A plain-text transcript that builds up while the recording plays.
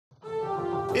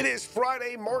It is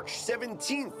Friday, March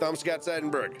 17th. I'm Scott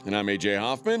Seidenberg. And I'm AJ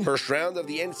Hoffman. First round of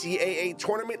the NCAA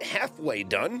tournament halfway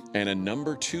done. And a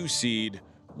number 2 seed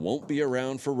won't be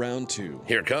around for round 2.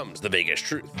 Here comes the Vegas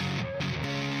Truth.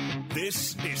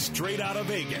 This is Straight Out of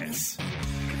Vegas.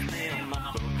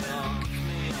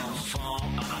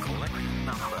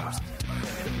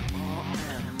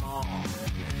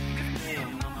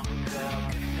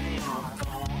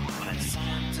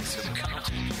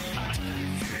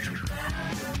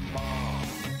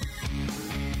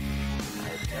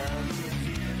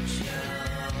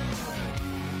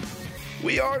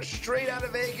 We are Straight Out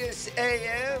of Vegas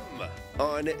AM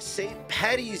on St.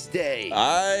 Patty's Day.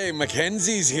 Aye,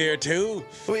 Mackenzie's here too.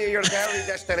 We are your daily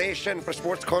destination for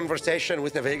sports conversation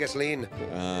with the Vegas Lean.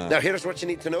 Now, here's what you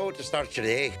need to know to start your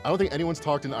day. I don't think anyone's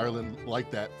talked in Ireland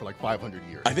like that for like 500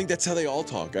 years. I think that's how they all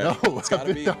talk. No, it's gotta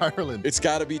I've be been to Ireland. It's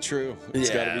gotta be true. It's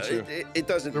gotta be true. It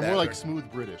doesn't They're matter. more like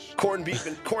smooth British. Corned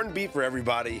beef for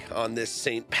everybody on this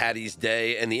St. Patty's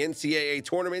Day, and the NCAA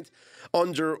tournament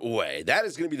underway. That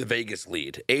is going to be the Vegas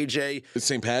lead. AJ. It's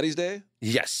St. Patty's Day?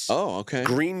 Yes. Oh, okay.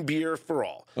 Green beer for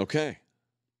all. Okay.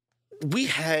 We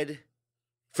had,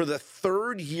 for the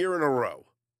third year in a row,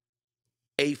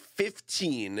 a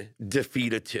 15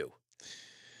 defeat of 2.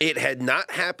 It had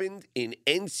not happened in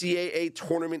NCAA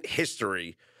tournament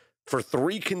history for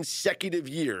 3 consecutive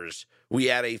years. We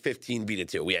had a 15 beat of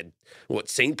 2. We had,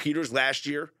 St. Peter's last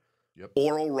year, Yep.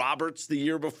 Oral Roberts the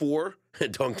year before.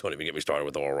 Don't even get me started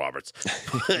with Oral Roberts.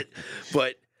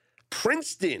 but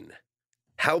Princeton,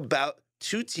 how about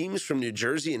 2 teams from New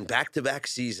Jersey in back-to-back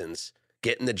seasons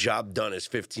getting the job done as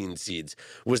 15 seeds?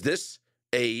 Was this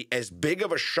as big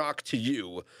of a shock to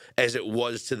you as it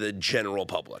was to the general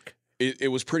public?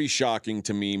 It was pretty shocking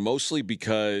to me, mostly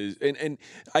because, and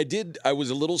I was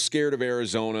a little scared of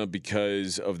Arizona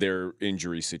because of their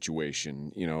injury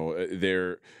situation. You know,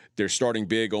 they're starting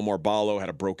big. Omar Ballo had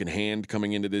a broken hand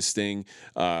coming into this thing.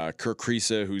 Kirk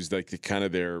Kriisa, who's like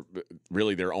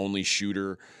their only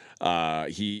shooter,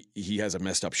 he has a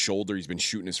messed up shoulder. He's been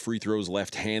shooting his free throws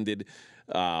left-handed.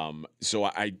 So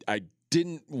I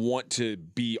didn't want to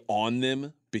be on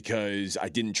them because I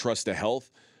didn't trust the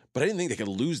health. But I didn't think they could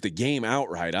lose the game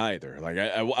outright either. Like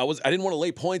I didn't want to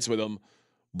lay points with them,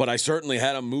 but I certainly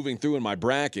had them moving through in my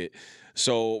bracket.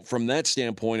 So from that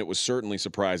standpoint, it was certainly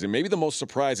surprising. Maybe the most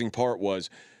surprising part was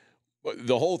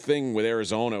the whole thing with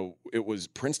Arizona. It was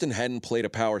Princeton hadn't played a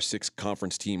Power 6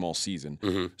 conference team all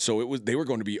season, so they were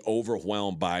going to be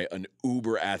overwhelmed by an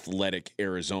uber athletic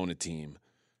Arizona team,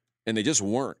 and they just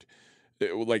weren't.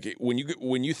 Like when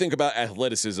you think about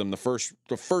athleticism, the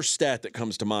first stat that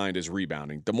comes to mind is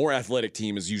rebounding. The more athletic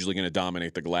team is usually going to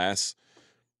dominate the glass.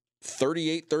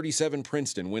 38-37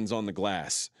 Princeton wins on the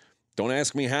glass. Don't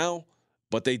ask me how,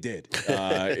 but they did.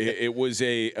 It was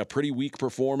a pretty weak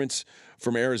performance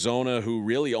from Arizona, who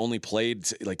really only played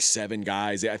like 7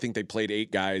 guys. I think they played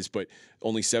 8 guys, but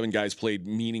only 7 guys played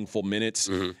meaningful minutes.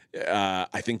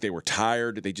 I think they were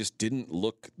tired. They just didn't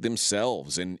look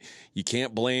themselves. And you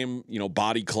can't blame,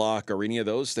 body clock or any of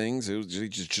those things. They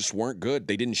just weren't good.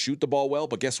 They didn't shoot the ball well,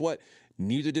 but guess what?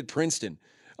 Neither did Princeton.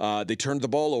 They turned the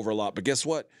ball over a lot, but guess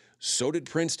what? So did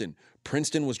Princeton.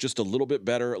 Princeton was just a little bit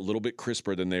better, a little bit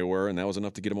crisper than they were, and that was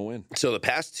enough to get them a win. So the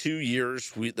past 2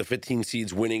 years, the 15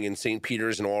 seeds winning in St.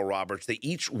 Peter's and Oral Roberts, they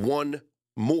each won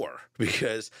more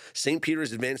because St.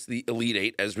 Peter's advanced to the Elite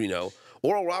 8, as we know.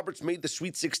 Oral Roberts made the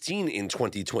Sweet 16 in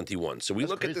 2021. So we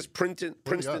look at this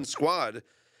Princeton squad,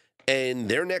 and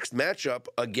their next matchup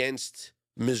against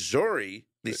Missouri,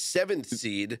 the 7th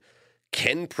seed.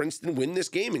 Can Princeton win this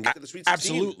game and get to the Sweet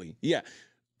 16? Absolutely, yeah.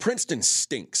 Princeton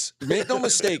stinks. Make no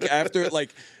mistake. After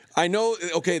I know.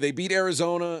 Okay, they beat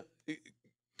Arizona.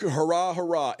 Hurrah,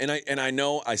 hurrah! And I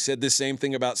know I said the same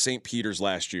thing about St. Peter's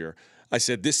last year. I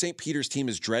said this St. Peter's team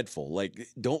is dreadful. Like,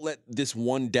 don't let this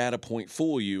one data point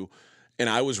fool you. And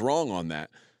I was wrong on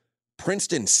that.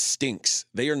 Princeton stinks.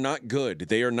 They are not good.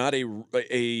 They are not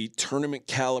a tournament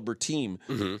caliber team.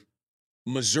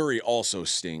 Missouri also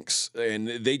stinks, and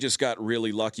they just got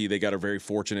really lucky. They got a very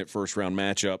fortunate first round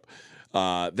matchup.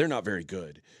 They're not very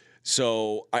good.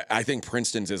 So I think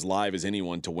Princeton's as live as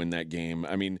anyone to win that game.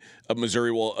 I mean,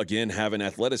 Missouri will, again, have an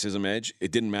athleticism edge.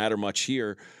 It didn't matter much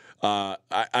here.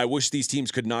 I wish these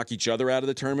teams could knock each other out of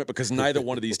the tournament because neither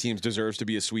one of these teams deserves to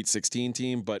be a Sweet 16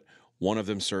 team, but one of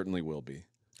them certainly will be.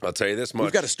 I'll tell you this much.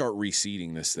 We've got to start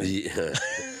reseeding this thing. Yeah.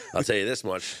 I'll tell you this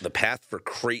much. The path for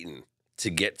Creighton to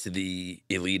get to the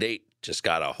Elite 8 just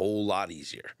got a whole lot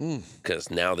easier because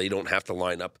now they don't have to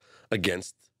line up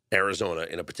against Arizona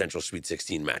in a potential Sweet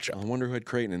 16 matchup. I wonder who had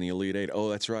Creighton in the Elite 8. Oh,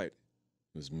 that's right.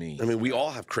 It was me. I mean, we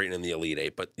all have Creighton in the Elite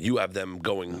Eight, but you have them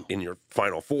going in your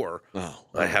Final Four.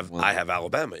 I have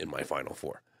Alabama in my Final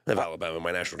Four. I have Alabama in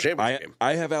my national championship game.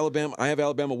 I have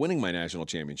Alabama winning my national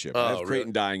championship. I have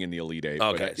Creighton dying in the Elite Eight.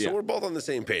 Okay, so we're both on the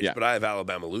same page, but I have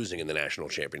Alabama losing in the national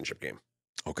championship game.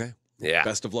 Okay. Yeah.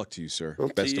 Best of luck to you, sir. Well,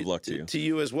 Best of luck to you. To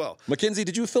you as well. Mackenzie,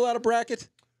 did you fill out a bracket?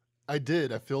 I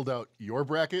did. I filled out your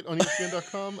bracket on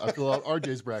ESPN.com. I filled out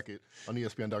RJ's bracket on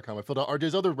ESPN.com. I filled out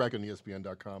RJ's other bracket on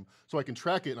ESPN.com so I can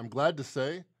track it. And I'm glad to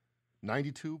say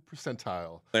 92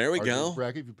 percentile. There we RJ's go.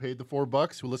 bracket. If you paid the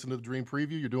 $4, who listened to the Dream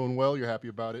Preview, you're doing well. You're happy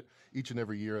about it each and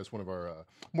every year as one of our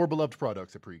more beloved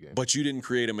products at pregame. But you didn't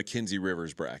create a Mackenzie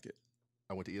Rivers bracket.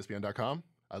 I went to ESPN.com.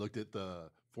 I looked at the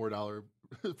 $4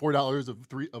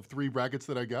 of three brackets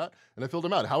that I got, and I filled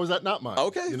them out. How is that not mine?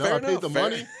 Okay, you know, fair I paid enough, the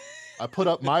money. I put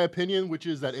up my opinion, which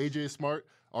is that AJ Smart,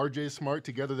 RJ Smart,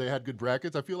 together they had good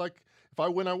brackets. I feel like if I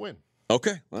win, I win.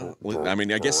 Okay. Well, I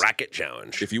mean, I guess bracket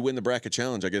challenge. If you win the bracket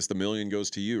challenge, I guess the $1 million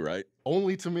goes to you, right?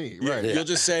 Only to me, right? You'll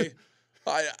just say,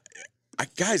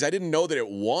 guys, I didn't know that it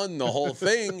won the whole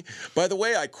thing. By the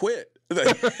way, I quit.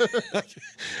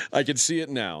 I can see it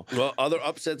now. Well, other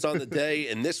upsets on the day,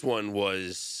 and this one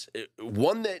was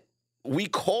one that we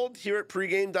called here at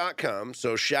pregame.com.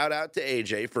 So shout out to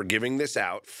AJ for giving this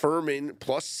out. Furman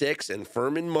 +6 and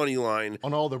Furman money line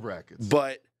on all the brackets.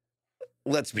 But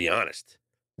let's be honest,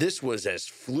 this was as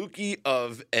fluky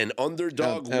of an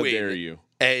underdog how win dare you.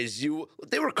 As you.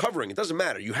 They were covering. It doesn't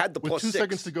matter. You had the With +6. 2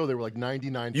 seconds to go, they were like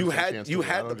 99%. You had chance the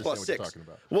 +6.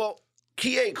 Well,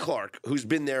 Kihei Clark, who's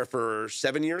been there for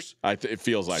 7 years. It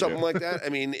feels like something it. like that. I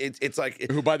mean, it's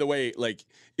like. Who, by the way, like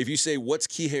if you say what's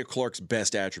Kihei Clark's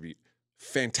best attribute,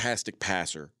 fantastic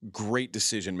passer, great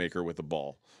decision maker with the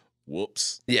ball.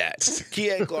 Whoops. Yeah,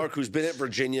 Kihei Clark, who's been at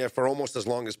Virginia for almost as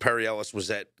long as Perry Ellis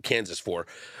was at Kansas for,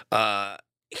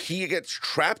 he gets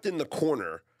trapped in the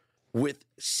corner with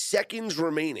seconds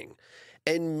remaining.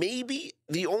 And maybe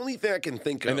the only thing I can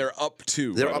think of... And they're up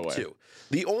 2, They're by up the way. 2.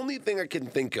 The only thing I can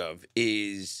think of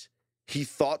is he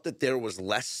thought that there was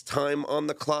less time on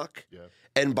the clock. Yeah.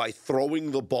 And by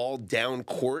throwing the ball down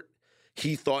court,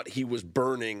 he thought he was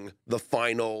burning the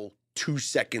final 2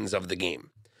 seconds of the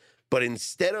game. But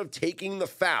instead of taking the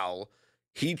foul,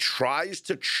 he tries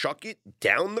to chuck it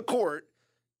down the court.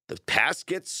 The pass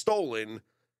gets stolen.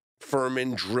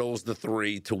 Furman drills the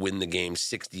 3 to win the game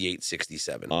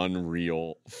 68-67.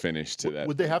 Unreal finish to that.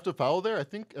 Would they have to foul there? I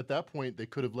think at that point they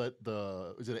could have let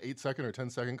is it an 8-second or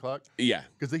 10-second clock? Yeah.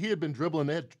 Because he had been dribbling.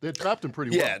 They had trapped him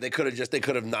pretty well. Yeah, they could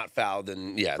have not fouled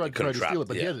and they could have to trapped. steal it,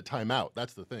 but he had a timeout.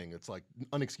 That's the thing. It's like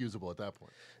unexcusable at that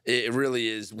point. It really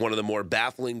is one of the more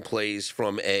baffling plays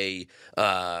from a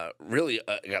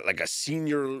like a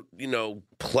senior,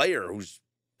 player who's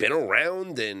been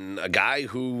around and a guy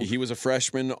who he was a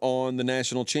freshman on the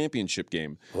national championship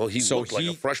game. Well, he looked like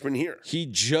a freshman here. He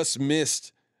just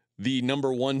missed the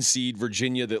number 1 seed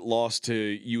Virginia that lost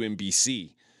to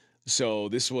UMBC. So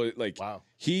this was like wow.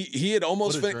 He had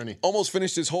almost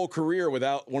finished his whole career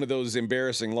without one of those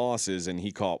embarrassing losses, and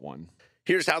he caught one.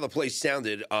 Here's how the play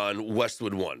sounded on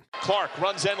Westwood 1. Clark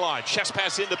runs end line, chest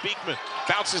pass into Beekman,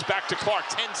 bounces back to Clark,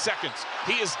 10 seconds.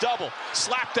 He is double,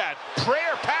 slap that,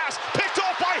 prayer pass, picked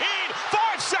off by Heed,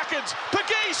 5 seconds.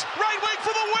 Pegues, right wing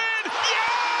for the win.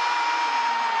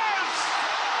 Yes!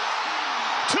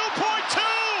 2.2!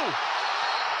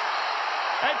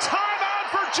 And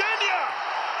timeout Virginia!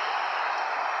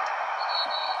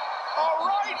 A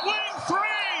right wing 3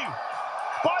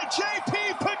 by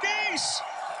J.P. Pegues.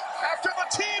 After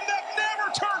the team that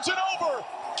never turns it over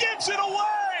gives it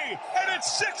away, and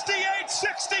it's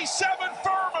 68-67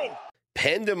 Furman.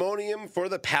 Pandemonium for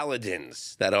the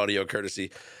Paladins. That audio courtesy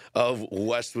of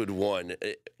Westwood 1.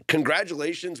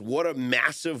 Congratulations. What a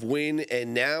massive win.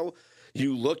 And now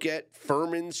you look at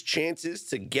Furman's chances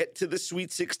to get to the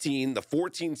Sweet 16, the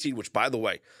 14 seed, which, by the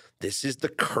way, this is the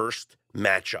cursed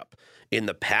matchup. In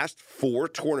the past 4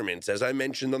 tournaments, as I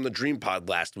mentioned on the Dream Pod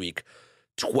last week,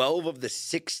 12 of the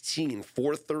 16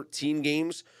 4-13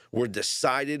 games were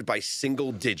decided by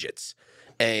single digits.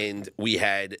 And we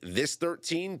had this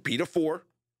 13 beat a 4.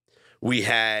 We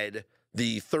had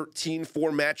the 13-4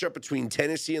 matchup between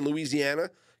Tennessee and Louisiana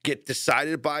get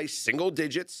decided by single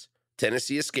digits.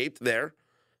 Tennessee escaped there.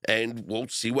 And we'll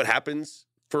see what happens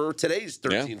for today's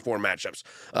 13-4 matchups.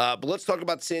 But let's talk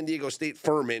about San Diego State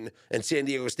Furman and San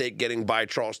Diego State getting by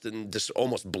Charleston, just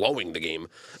almost blowing the game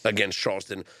against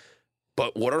Charleston.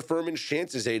 But what are Furman's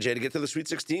chances, AJ, to get to the Sweet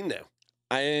 16 now?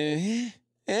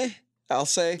 I'll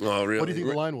say. Oh, really? What do you think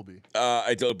the line will be?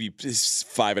 It'll be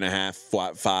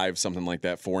 5.5, 5, something like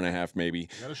that, 4.5 maybe.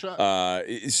 Got a shot.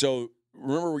 So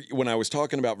remember when I was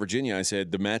talking about Virginia, I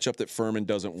said the matchup that Furman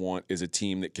doesn't want is a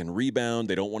team that can rebound.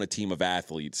 They don't want a team of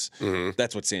athletes. Mm-hmm.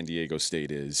 That's what San Diego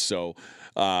State is. So,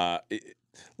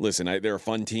 listen, they're a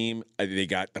fun team. They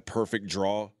got the perfect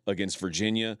draw against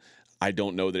Virginia. I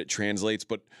don't know that it translates,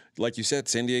 but like you said,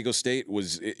 San Diego State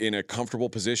was in a comfortable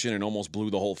position and almost blew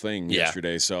the whole thing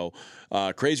yesterday. So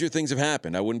crazier things have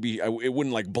happened. It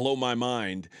wouldn't like blow my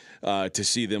mind to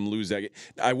see them lose that game.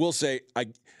 I will say,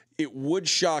 it would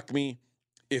shock me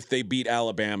if they beat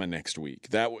Alabama next week.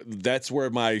 That's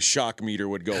where my shock meter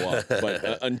would go up.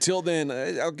 But until then,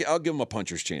 I'll give them a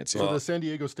puncher's chance. So the San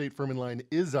Diego State Furman line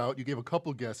is out. You gave a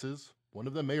couple guesses. One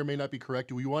of them may or may not be correct.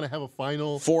 Do we want to have a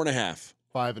final? 4.5.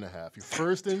 5.5. Your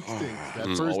first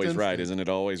instinct. Always right, isn't it?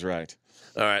 Always right.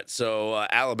 All right, so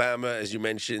Alabama, as you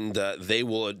mentioned, they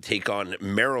will take on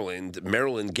Maryland.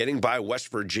 Maryland getting by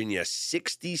West Virginia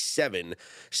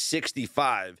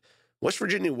 67-65. West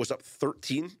Virginia was up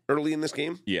 13 early in this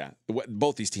game. Yeah,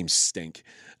 both these teams stink.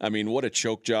 I mean, what a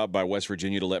choke job by West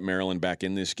Virginia to let Maryland back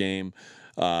in this game.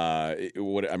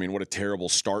 What a terrible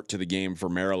start to the game for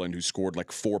Maryland, who scored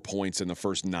like 4 points in the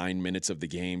first 9 minutes of the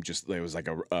game. Just it was like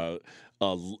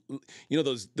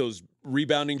those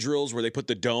rebounding drills where they put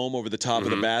the dome over the top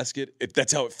of the basket.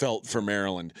 That's how it felt for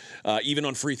Maryland. Even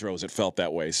on free throws, it felt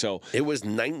that way. So it was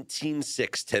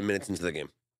 19-6, 10 minutes into the game.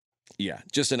 Yeah,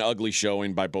 just an ugly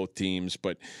showing by both teams.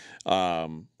 But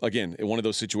again, one of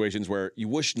those situations where you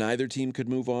wish neither team could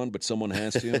move on, but someone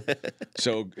has to.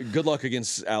 So good luck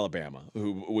against Alabama,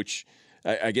 which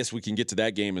I guess we can get to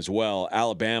that game as well.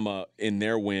 Alabama in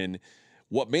their win.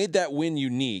 What made that win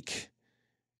unique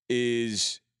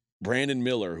is Brandon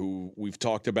Miller, who we've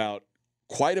talked about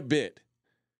quite a bit.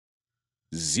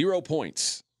 0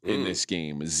 points in this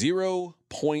game.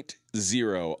 0.0.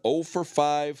 0 for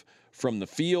 5 from the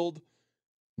field.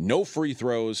 No free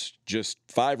throws, just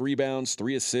 5 rebounds,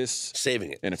 3 assists.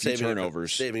 Saving it. And a few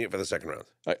turnovers. Saving it for the second round.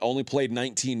 I only played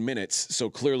 19 minutes, so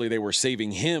clearly they were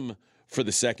saving him for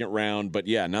the second round. But,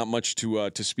 yeah, not much to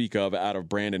speak of out of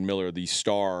Brandon Miller, the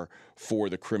star for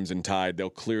the Crimson Tide. They'll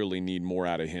clearly need more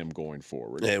out of him going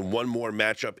forward. And one more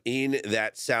matchup in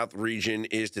that South region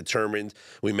is determined.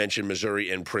 We mentioned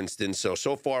Missouri and Princeton. So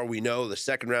far we know the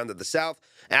second round of the South,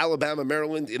 Alabama,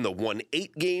 Maryland in the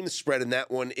 1-8 game. Spread in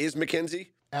that one is,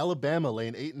 Mackenzie? Alabama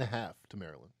laying 8.5 to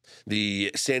Maryland.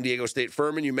 The San Diego State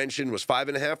Furman you mentioned was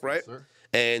 5.5, right? Yes, sir.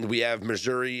 And we have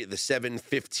Missouri, the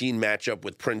 7-15 matchup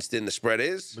with Princeton. The spread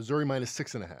is? Missouri minus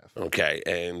 6.5. Okay,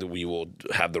 and we will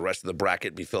have the rest of the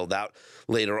bracket be filled out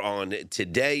later on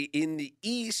today. In the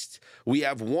East, we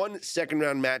have one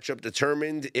second-round matchup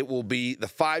determined. It will be the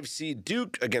 5-seed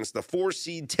Duke against the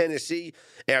 4-seed Tennessee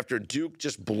after Duke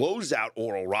just blows out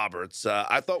Oral Roberts.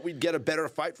 I thought we'd get a better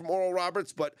fight from Oral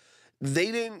Roberts, but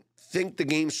they didn't think the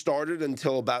game started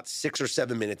until about 6 or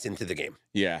 7 minutes into the game.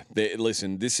 Yeah,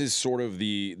 listen, this is sort of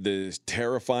the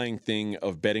terrifying thing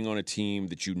of betting on a team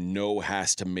that you know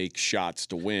has to make shots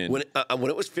to win. When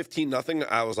it was 15-0,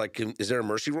 I was like, is there a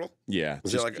mercy rule? Yeah.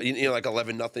 Is there like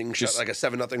 11-0, like a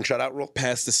 7-0 shutout rule?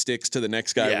 Pass the sticks to the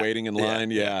next guy waiting in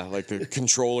line. Yeah, like the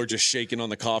controller just shaking on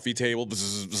the coffee table.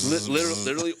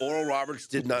 Literally, Oral Roberts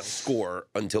did not score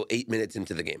until 8 minutes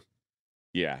into the game.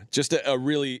 Yeah, just a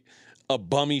really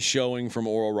bummy showing from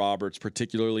Oral Roberts,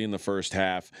 particularly in the first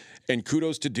half. And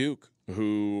kudos to Duke,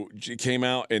 who came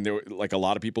out, and there were, like, a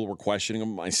lot of people were questioning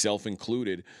him, myself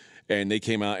included, and they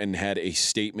came out and had a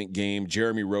statement game.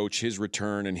 Jeremy Roach, his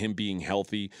return and him being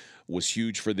healthy was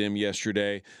huge for them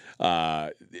yesterday.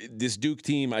 This Duke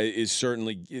team is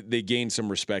certainly, they gained some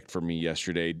respect for me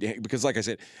yesterday because, like I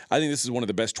said, I think this is one of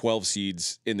the best 12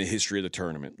 seeds in the history of the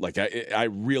tournament. Like, I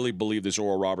really believe this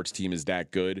Oral Roberts team is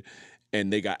that good,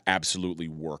 and they got absolutely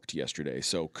worked yesterday.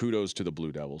 So kudos to the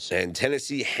Blue Devils. And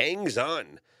Tennessee hangs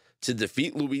on to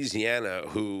defeat Louisiana,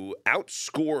 who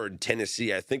outscored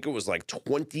Tennessee. I think it was like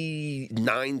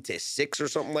 29-6 or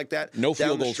something like that. No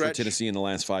field goals for Tennessee in the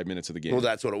last 5 minutes of the game. Well,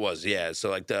 that's what it was, yeah. So,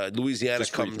 like, the Louisiana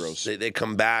comes, they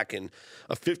come back, and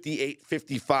a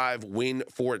 58-55 win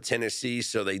for Tennessee.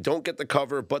 So they don't get the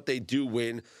cover, but they do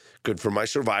win. Good for my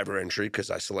survivor entry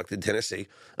because I selected Tennessee.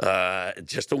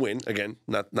 Just a win, again,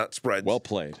 not spreads. Well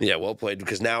played. Yeah, well played,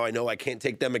 because now I know I can't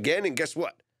take them again, and guess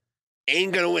what?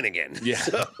 Ain't going to win again. Yeah.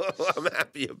 So I'm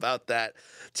happy about that.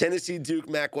 Tennessee, Duke,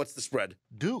 Mac, what's the spread?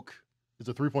 Duke is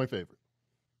a 3-point favorite.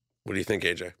 What do you think,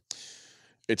 AJ?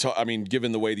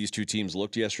 Given the way these two teams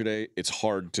looked yesterday, it's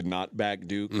hard to not back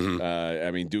Duke.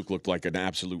 Mm-hmm. Duke looked like an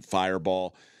absolute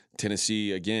fireball.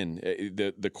 Tennessee, again,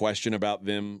 the question about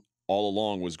them all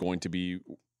along was going to be,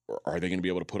 are they going to be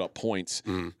able to put up points?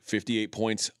 58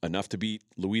 points, enough to beat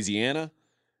Louisiana?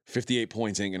 58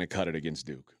 points ain't going to cut it against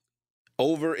Duke.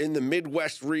 Over in the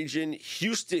Midwest region,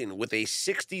 Houston with a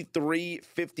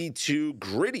 63-52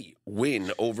 gritty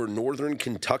win over Northern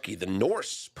Kentucky. The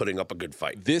Norse putting up a good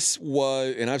fight. This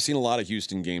was, and I've seen a lot of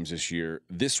Houston games this year,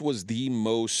 this was the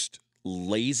most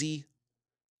lazy,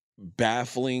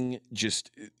 baffling,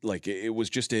 just like it was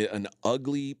just an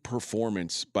ugly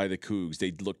performance by the Cougs.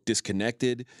 They looked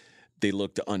disconnected. They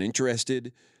looked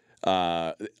uninterested.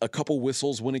 A couple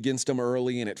whistles went against them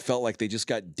early, and it felt like they just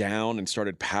got down and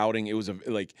started pouting. It was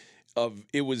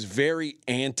it was very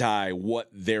anti what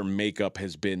their makeup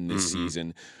has been this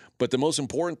season. But the most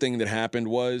important thing that happened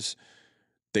was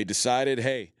they decided,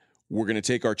 hey, we're going to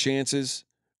take our chances.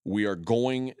 We are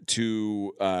going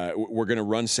to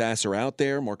run Sasser out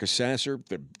there. Marcus Sasser,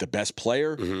 the best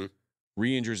player,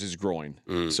 re-injures his groin.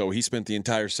 So he spent the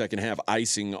entire second half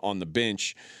icing on the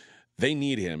bench. They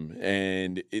need him.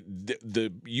 And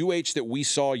the UH that we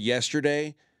saw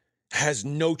yesterday has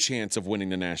no chance of winning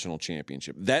the national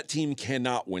championship. That team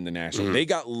cannot win the national. They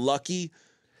got lucky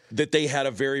that they had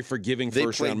a very forgiving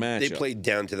first-round matchup. They played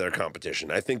down to their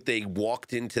competition. I think they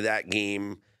walked into that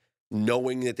game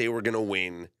knowing that they were going to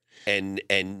win and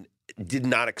did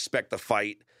not expect the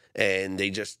fight. And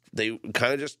they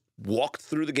kind of just walked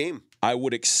through the game. I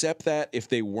would accept that if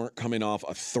they weren't coming off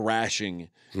a thrashing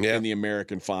in the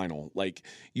American final. Like,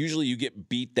 usually you get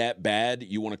beat that bad,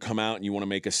 you want to come out and you want to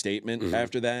make a statement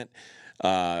after that.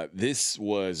 This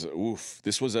was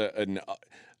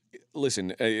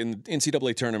listen, in the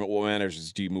NCAA tournament, what matters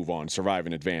is do you move on, survive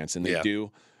in advance, and they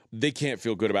do. They can't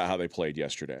feel good about how they played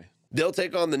yesterday. They'll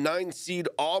take on the 9-seed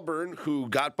Auburn, who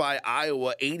got by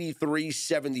Iowa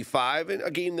 83-75, and a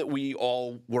game that we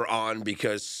all were on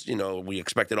because, we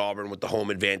expected Auburn with the home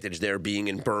advantage there being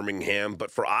in Birmingham. But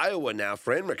for Iowa now,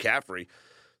 Fran McCaffrey,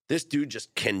 this dude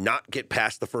just cannot get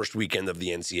past the first weekend of the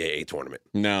NCAA tournament.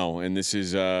 No, and this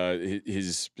is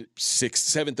his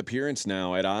seventh appearance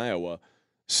now at Iowa.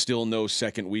 Still no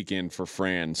second weekend for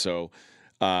Fran. So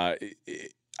I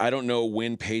don't know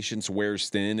when patience wears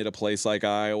thin at a place like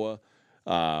Iowa.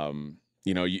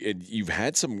 You've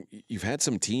had some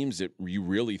teams that you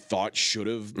really thought should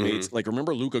have made. Like,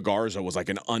 remember Luka Garza was like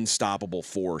an unstoppable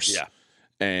force,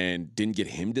 and didn't get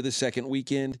him to the second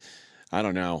weekend. I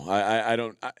don't know.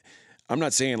 I'm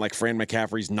not saying like Fran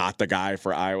McCaffrey's not the guy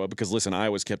for Iowa, because listen,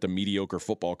 Iowa's kept a mediocre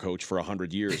football coach for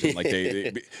 100 years. And like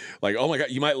they like, oh my God,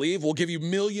 you might leave. We'll give you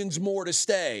millions more to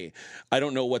stay. I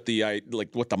don't know what the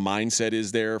mindset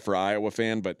is there for Iowa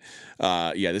fan, but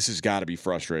this has got to be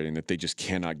frustrating that they just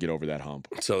cannot get over that hump.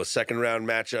 So a second round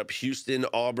matchup, Houston,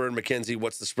 Auburn. Mackenzie,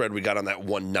 what's the spread we got on that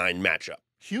 1-9 matchup?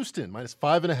 Houston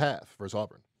 -5.5 versus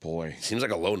Auburn. Boy, seems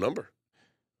like a low number.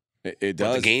 It does.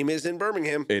 But the game is in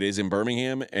Birmingham. It is in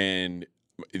Birmingham, and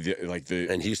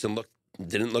and Houston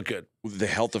didn't look good. The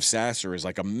health of Sasser is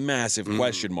like a massive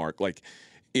question mark. Like,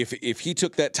 if he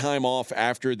took that time off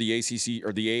after the ACC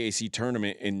or the AAC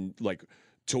tournament and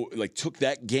took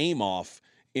that game off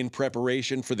in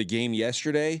preparation for the game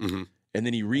yesterday, and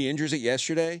then he re-injures it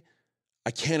yesterday,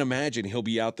 I can't imagine he'll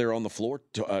be out there on the floor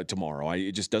tomorrow.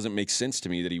 It just doesn't make sense to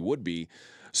me that he would be.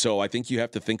 So I think you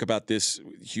have to think about this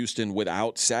Houston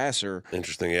without Sasser.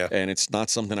 Interesting, yeah. And it's not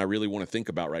something I really want to think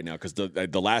about right now, because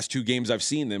the last two games I've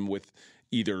seen them with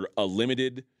either a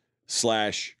limited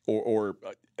 / or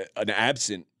an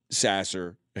absent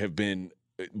Sasser have been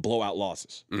blowout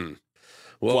losses.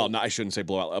 Well, no, I shouldn't say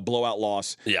blowout. A blowout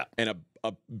loss and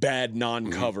a bad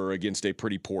non-cover against a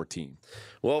pretty poor team.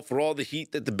 Well, for all the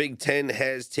heat that the Big Ten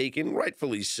has taken,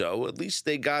 rightfully so, at least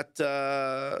they got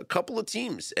a couple of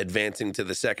teams advancing to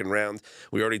the second round.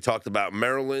 We already talked about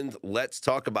Maryland. Let's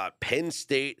talk about Penn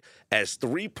State as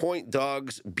 3-point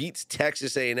dogs beats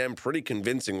Texas A&M pretty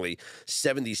convincingly,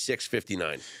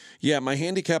 76-59. Yeah, my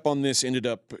handicap on this ended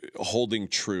up holding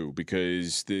true,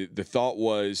 because the thought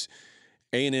was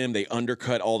A&M, they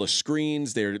undercut all the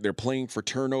screens. They're playing for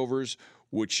turnovers,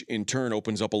 which in turn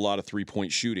opens up a lot of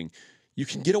three-point shooting. You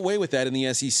can get away with that in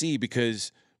the SEC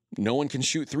because no one can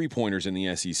shoot three-pointers in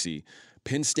the SEC.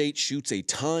 Penn State shoots a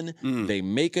ton. They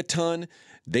make a ton.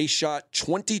 They shot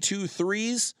 22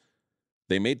 threes.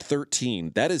 They made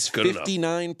 13. That is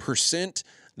 59%.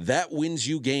 That wins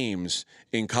you games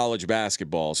in college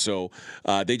basketball. So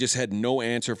they just had no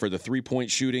answer for the three-point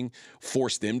shooting,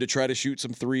 forced them to try to shoot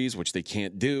some threes, which they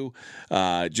can't do.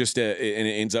 And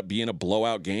it ends up being a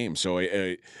blowout game. So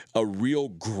a real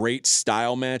great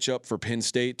style matchup for Penn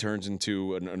State turns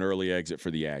into an early exit for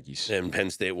the Aggies. And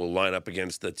Penn State will line up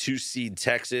against the 2-seed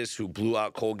Texas, who blew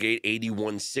out Colgate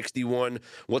 81-61.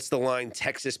 What's the line?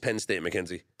 Texas, Penn State,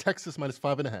 Mackenzie? Texas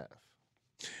 -5.5.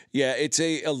 Yeah, it's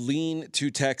a lean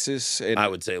to Texas. And I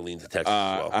would say a lean to Texas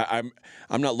as well.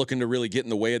 I'm not looking to really get in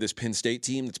the way of this Penn State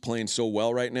team that's playing so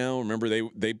well right now. Remember,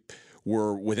 they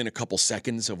were within a couple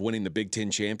seconds of winning the Big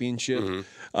Ten championship.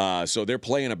 So they're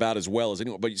playing about as well as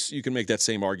anyone. But you can make that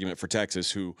same argument for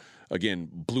Texas, who, again,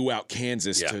 blew out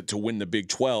Kansas to win the Big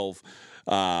 12.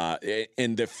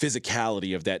 And the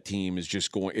physicality of that team is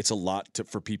just it's a lot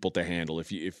for people to handle.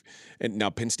 And now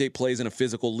Penn State plays in a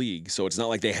physical league, so it's not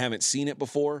like they haven't seen it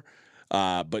before.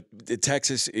 But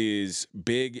Texas is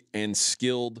big and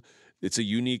skilled. It's a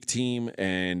unique team,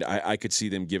 and I could see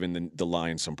them giving the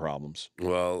Lions some problems.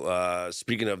 Well,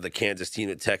 speaking of the Kansas team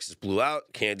that Texas blew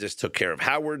out, Kansas took care of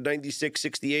Howard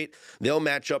 96-68. They'll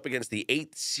match up against the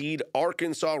 8th seed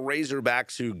Arkansas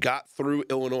Razorbacks, who got through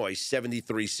Illinois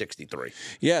 73-63.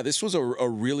 Yeah, this was a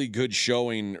really good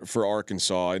showing for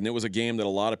Arkansas, and it was a game that a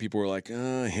lot of people were like,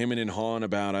 hemming and hawing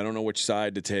about. I don't know which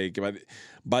side to take.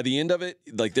 By the end of it,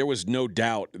 like, there was no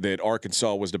doubt that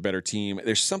Arkansas was the better team.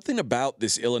 There's something about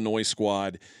this Illinois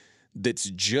squad that's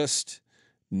just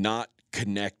not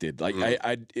connected. Like,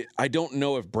 I don't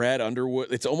know if Brad Underwood.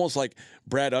 It's almost like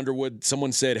Brad Underwood.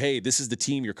 Someone said, "Hey, this is the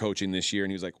team you're coaching this year,"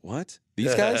 and he was like, "What?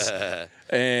 These guys?"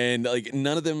 And like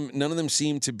none of them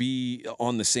seem to be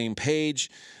on the same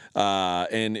page.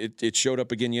 And it showed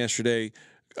up again yesterday.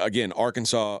 Again,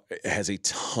 Arkansas has a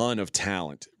ton of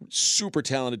talent, super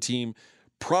talented team.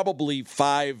 Probably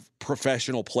 5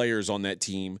 professional players on that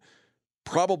team,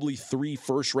 probably 3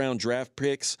 first-round draft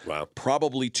picks,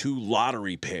 probably 2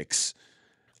 lottery picks.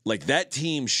 Like, that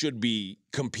team should be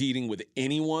competing with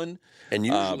anyone. And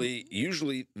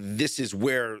usually this is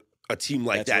where a team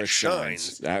like that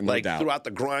shines. No doubt. Throughout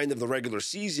the grind of the regular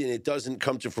season, it doesn't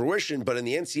come to fruition. But in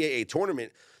the NCAA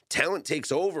tournament, talent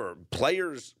takes over.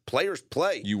 Players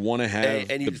play. You want to have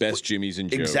the best Jimmies and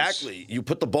Joes. Exactly. You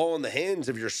put the ball in the hands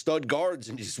of your stud guards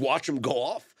and you just watch them go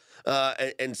off.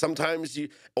 And sometimes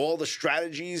all the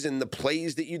strategies and the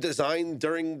plays that you design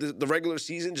during the regular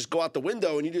season just go out the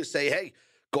window, and you just say, hey,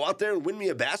 go out there and win me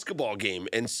a basketball game.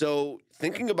 And so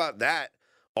thinking about that,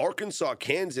 Arkansas,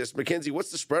 Kansas, Mackenzie, what's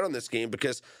the spread on this game?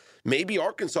 Because maybe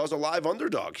Arkansas is a live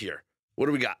underdog here. What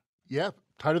do we got? Yeah,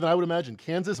 tighter than I would imagine.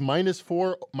 Kansas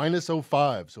 -4,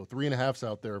 -05, so 3.5's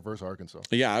out there versus Arkansas.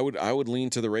 Yeah, I would lean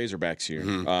to the Razorbacks here.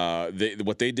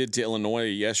 What they did to Illinois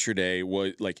yesterday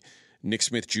was, like, Nick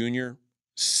Smith Jr.,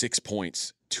 6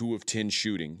 points, 2 of 10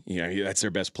 shooting. That's their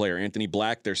best player. Anthony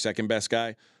Black, their second best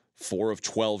guy, 4 of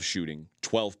 12 shooting,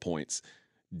 12 points.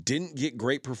 Didn't get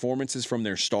great performances from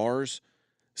their stars.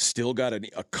 Still got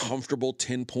a comfortable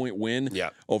 10-point win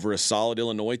over a solid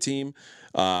Illinois team.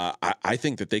 I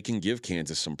think that they can give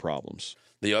Kansas some problems.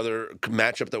 The other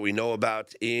matchup that we know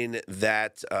about in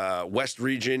that West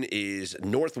region is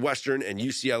Northwestern and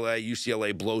UCLA.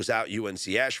 UCLA blows out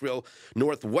UNC Asheville.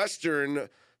 Northwestern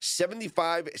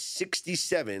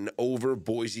 75-67 over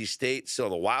Boise State. So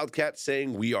the Wildcats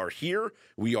saying, we are here,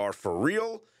 we are for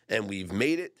real, and we've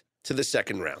made it to the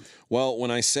second round. Well,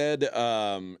 when I said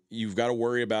you've got to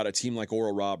worry about a team like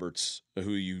Oral Roberts,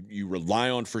 who you rely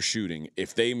on for shooting,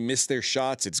 if they miss their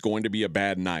shots, it's going to be a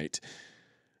bad night.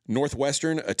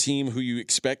 Northwestern, a team who you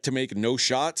expect to make no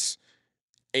shots,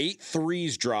 8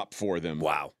 threes drop for them.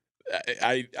 Wow.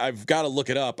 I've got to look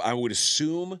it up. I would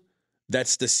assume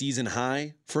that's the season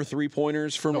high for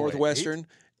 3-pointers for Northwestern.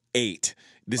 8.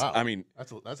 Wow. I mean,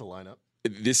 that's a lineup.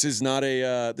 This is not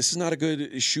a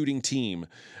good shooting team,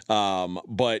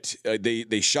 but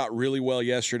they shot really well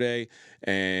yesterday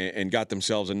and got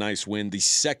themselves a nice win. The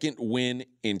second win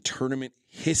in tournament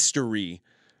history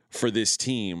for this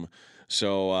team.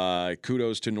 So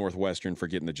kudos to Northwestern for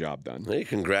getting the job done. Hey,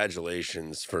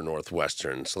 congratulations for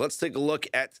Northwestern. So let's take a look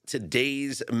at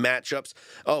today's matchups.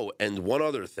 Oh, and one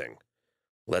other thing.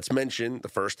 Let's mention the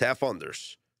first half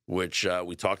unders, which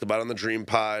we talked about on the Dream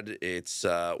Pod. It's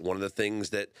one of the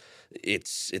things that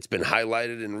it's been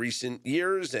highlighted in recent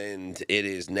years, and it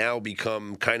is now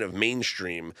become kind of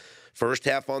mainstream. First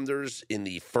half unders in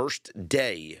the first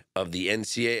day of the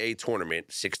NCAA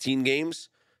tournament, 16 games,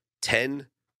 10,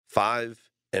 5,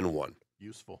 and 1.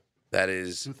 Useful. That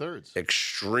is 2/3.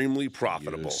 extremely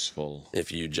profitable. Useful.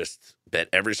 If you just bet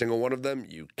every single one of them,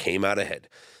 you came out ahead.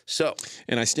 So,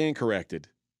 and I stand corrected.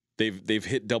 They've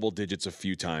hit double digits a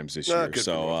few times this year. Good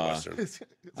So for Northwestern.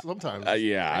 Sometimes.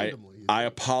 I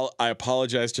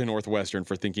apologize to Northwestern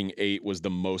for thinking 8 was the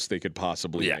most they could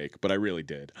possibly make, but I really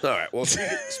did. All right. Well,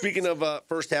 speaking of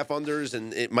first half unders,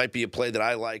 and it might be a play that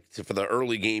I like for the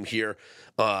early game here,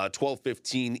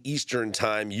 12:15 Eastern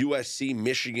time, USC,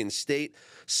 Michigan State.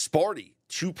 Sparty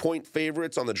 2-point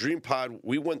favorites on the Dream Pod.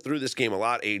 We went through this game a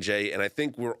lot, AJ, and I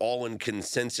think we're all in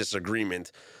consensus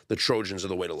agreement the Trojans are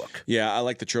the way to look. Yeah, I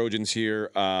like the Trojans here.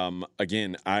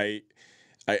 Again, I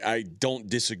don't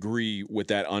disagree with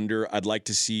that under. I'd like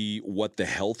to see what the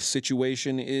health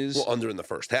situation is. Well, under in the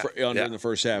first half. In the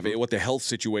first half. What the health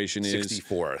situation is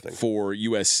 64, I think. For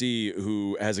USC,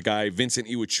 who has a guy, Vincent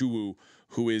Iwuchukwu,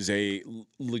 who is a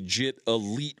legit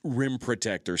elite rim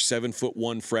protector,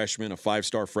 7'1" freshman, a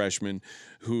 5-star freshman,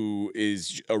 who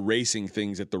is erasing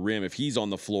things at the rim. If he's on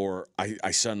the floor,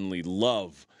 I suddenly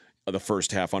love the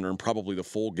first half under and probably the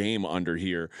full game under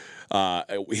here.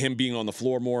 Him being on the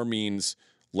floor more means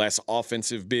less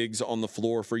offensive bigs on the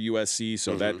floor for USC,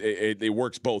 so that it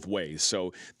works both ways.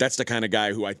 So that's the kind of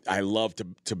guy who I love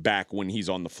to back when he's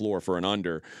on the floor for an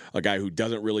under, a guy who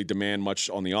doesn't really demand much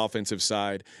on the offensive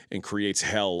side and creates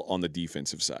hell on the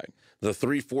defensive side. The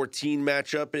 3-14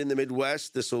 matchup in the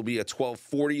Midwest. This will be a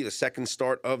 12:40, the second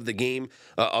start of the game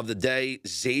of the day.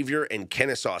 Xavier and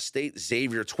Kennesaw State.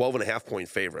 Xavier 12.5-point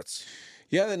favorites.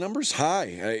 Yeah, the number's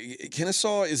high.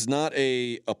 Kennesaw is not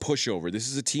a pushover. This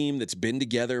is a team that's been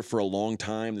together for a long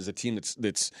time. There's a team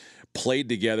that's played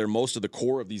together. Most of the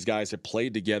core of these guys have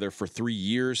played together for 3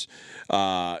 years.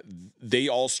 They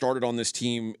all started on this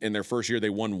team in their first year. They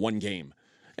won 1 game.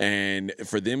 And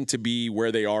for them to be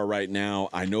where they are right now,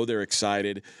 I know they're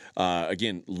excited.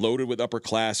 Again, loaded with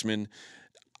upperclassmen.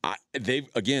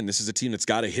 This is a team that's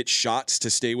got to hit shots to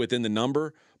stay within the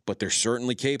number, but they're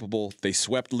certainly capable. They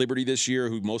swept Liberty this year,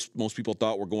 who most people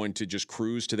thought were going to just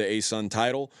cruise to the ASUN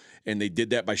title, and they did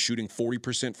that by shooting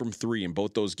 40% from 3 in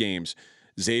both those games.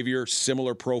 Xavier,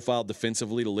 similar profile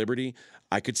defensively to Liberty.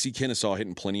 I could see Kennesaw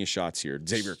hitting plenty of shots here.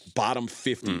 Xavier, bottom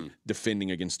 50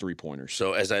 defending against three-pointers.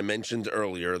 So as I mentioned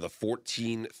earlier, the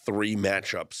 14-3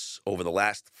 matchups over the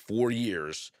last 4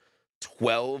 years,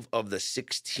 12 of the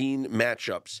 16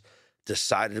 matchups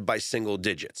decided by single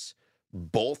digits.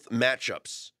 Both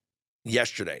matchups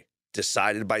yesterday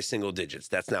decided by single digits.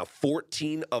 That's now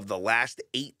 14 of the last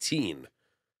 18.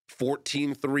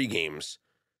 14-3 games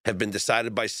have been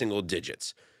decided by single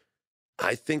digits.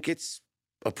 I think it's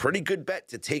a pretty good bet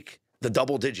to take the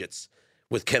double digits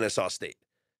with Kennesaw State.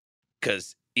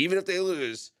 Because even if they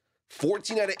lose,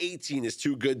 14 out of 18 is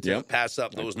too good to pass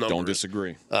up those numbers. Don't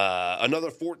disagree. Another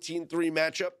 14-3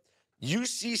 matchup.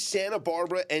 UC Santa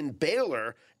Barbara and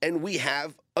Baylor, and we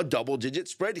have a double-digit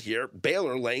spread here.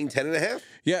 Baylor laying 10.5.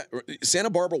 Yeah, Santa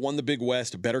Barbara won the Big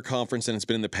West, a better conference than it's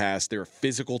been in the past. They're a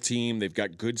physical team. They've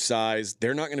got good size.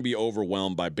 They're not going to be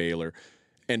overwhelmed by Baylor.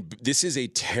 And this is a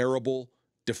terrible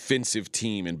defensive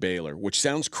team in Baylor, which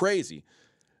sounds crazy.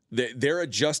 Their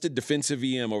adjusted defensive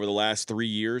EM over the last 3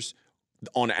 years,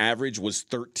 on average, was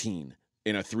 13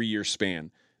 in a 3-year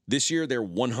span. This year, they're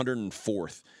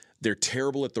 104th. They're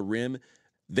terrible at the rim.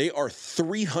 They are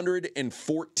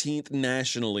 314th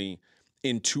nationally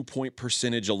in 2-point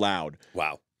percentage allowed.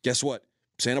 Wow. Guess what?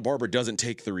 Santa Barbara doesn't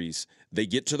take threes. They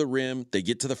get to the rim. They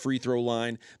get to the free throw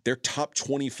line. They're top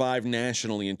 25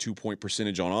 nationally in 2-point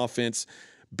percentage on offense.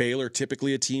 Baylor,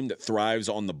 typically a team that thrives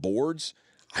on the boards.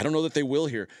 I don't know that they will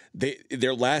here.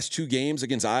 Their last 2 games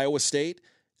against Iowa State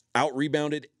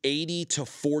out-rebounded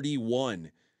 80-41.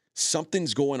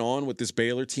 Something's going on with this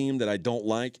Baylor team that I don't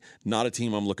like. Not a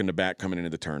team I'm looking to back coming into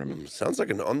the tournament. Sounds like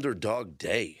an underdog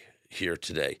day here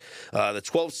today. The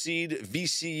 12 seed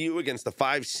VCU against the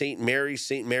 5 St. Mary's.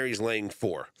 St. Mary's laying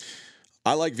 4.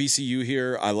 I like VCU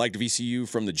here. I liked VCU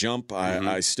from the jump.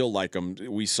 I still like them.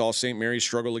 We saw St. Mary's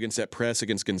struggle against that press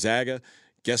against Gonzaga.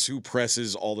 Guess who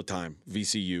presses all the time?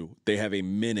 VCU. They have a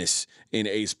menace in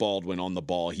Ace Baldwin on the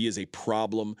ball. He is a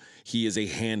problem. He is a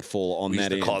handful on that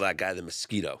end. We used to call that guy the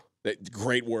mosquito.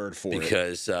 Great word for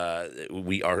because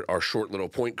we our short little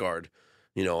point guard,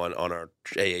 on our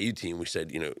AAU team, we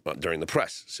said, during the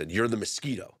press, said, you're the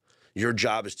mosquito. Your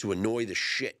job is to annoy the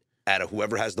shit out of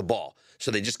whoever has the ball. So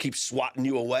they just keep swatting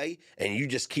you away, and you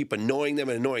just keep annoying them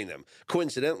and annoying them.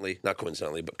 Not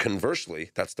coincidentally, but conversely,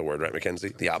 that's the word, right,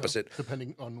 Mackenzie? The opposite. So,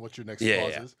 depending on what your next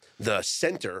clause is. The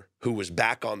center, who was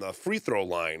back on the free throw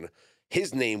line,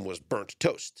 his name was Burnt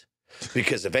Toast.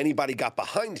 Because if anybody got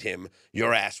behind him,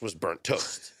 your ass was burnt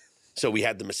toast. So we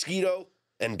had the mosquito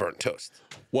and burnt toast.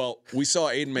 Well, we saw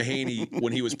Aiden Mahaney,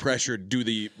 when he was pressured, do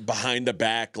the behind the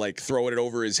back, like throwing it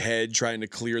over his head, trying to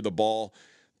clear the ball.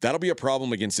 That'll be a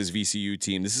problem against this VCU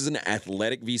team. This is an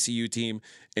athletic VCU team,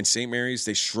 and St. Mary's,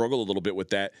 they struggle a little bit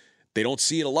with that. They don't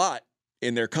see it a lot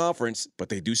in their conference, but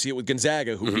they do see it with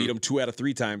Gonzaga, who beat them 2 out of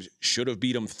 3 times, should have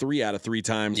beat them 3 out of 3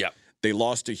 times. Yep. They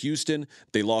lost to Houston.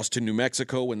 They lost to New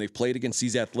Mexico. When they've played against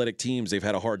these athletic teams, they've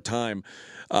had a hard time.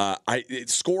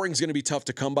 Scoring's going to be tough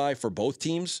to come by for both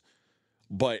teams,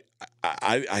 But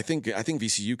I think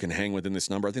VCU can hang within this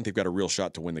number. I think they've got a real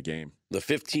shot to win the game. The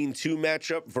 15-2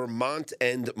 matchup, Vermont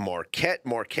and Marquette.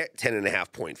 Marquette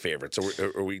 10.5-point favorites.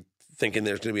 Are we thinking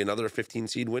there's going to be another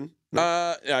 15-seed win?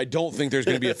 No. I don't think there's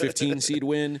going to be a 15-seed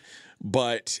win,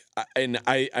 but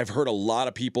I've heard a lot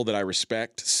of people that I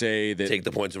respect say that Take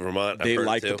the points of Vermont. They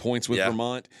like the points with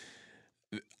Vermont.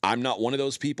 I'm not one of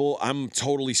those people. I'm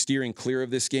totally steering clear of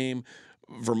this game.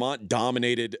 Vermont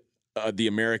dominated the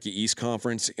America East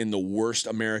Conference in the worst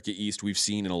America East we've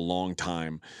seen in a long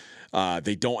time.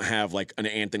 They don't have like an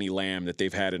Anthony Lamb that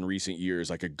they've had in recent years,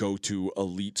 like a go-to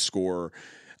elite scorer.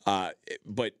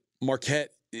 But Marquette,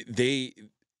 they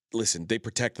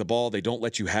protect the ball. They don't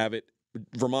let you have it.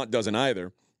 Vermont doesn't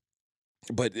either.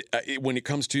 But when it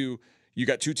comes to you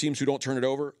got two teams who don't turn it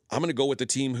over, I'm going to go with the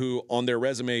team who on their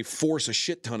resume force a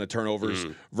shit ton of turnovers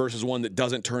versus one that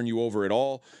doesn't turn you over at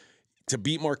all. To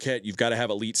beat Marquette, you've got to have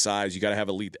elite size. You got to have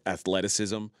elite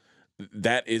athleticism.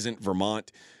 That isn't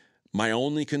Vermont. My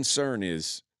only concern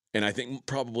is, and I think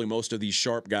probably most of these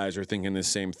sharp guys are thinking the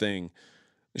same thing,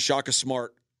 Shaka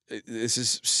Smart, this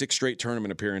is 6 straight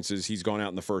tournament appearances. He's gone out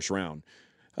in the first round.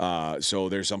 So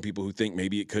there's some people who think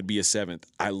maybe it could be a 7th.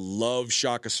 I love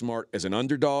Shaka Smart as an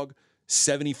underdog.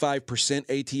 75%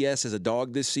 ATS as a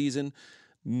dog this season.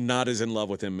 Not as in love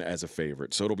with him as a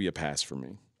favorite. So it'll be a pass for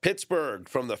me. Pittsburgh,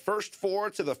 from the first 4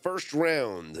 to the first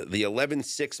round, the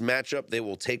 11-6 matchup, they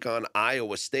will take on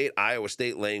Iowa State. Iowa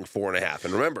State laying 4.5.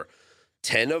 And remember,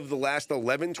 10 of the last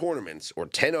 11 tournaments, or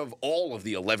 10 of all of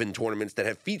the 11 tournaments that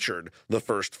have featured the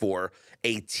first 4,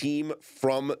 a team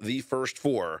from the first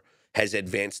 4 has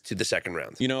advanced to the second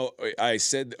round. You know, I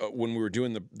said when we were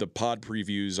doing the pod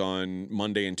previews on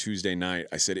Monday and Tuesday night,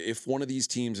 I said if one of these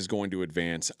teams is going to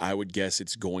advance, I would guess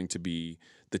it's going to be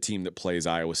the team that plays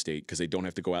Iowa State because they don't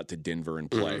have to go out to Denver and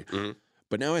play.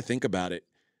 But now I think about it,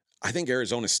 I think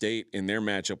Arizona State in their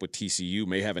matchup with TCU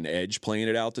may have an edge playing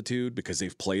at altitude because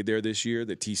they've played there this year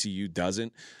that TCU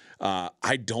doesn't.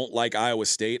 I don't like Iowa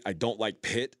State. I don't like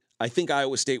Pitt. I think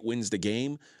Iowa State wins the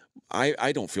game.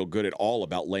 I don't feel good at all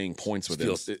about laying points with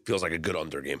it. Feels like a good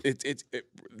under game.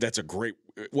 That's a great.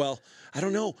 Well, I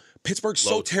don't know. Pittsburgh's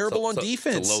so terrible on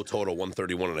defense. It's a low total,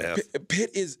 131.5.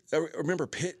 Pitt is. Remember,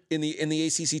 Pitt in the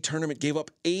ACC tournament gave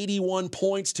up 81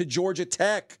 points to Georgia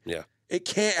Tech. Yeah, it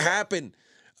can't happen.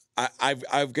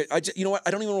 You know what?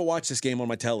 I don't even want to watch this game on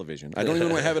my television. I don't even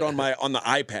want to have it on the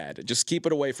iPad. Just keep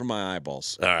it away from my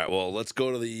eyeballs. All right, well, let's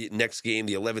go to the next game,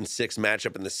 the 11-6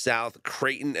 matchup in the South.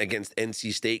 Creighton against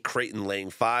NC State. Creighton laying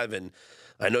 5, and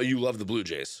I know you love the Blue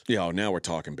Jays. Yeah, now we're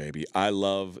talking, baby. I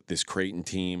love this Creighton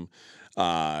team.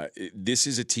 This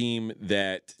is a team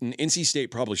that NC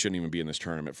State probably shouldn't even be in this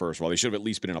tournament, first of all. They should have at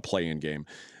least been in a play-in game.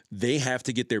 They have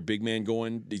to get their big man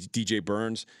going, DJ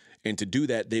Burns. And to do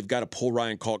that, they've got to pull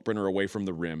Ryan Kalkbrenner away from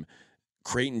the rim.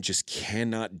 Creighton just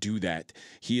cannot do that.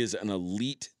 He is an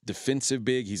elite defensive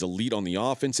big. He's elite on the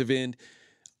offensive end.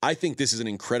 I think this is an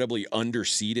incredibly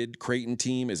underseeded Creighton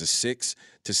team as a 6.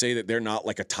 To say that they're not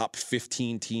like a top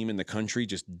 15 team in the country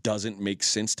just doesn't make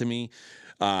sense to me.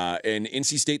 And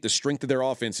NC State, the strength of their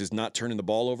offense is not turning the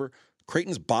ball over.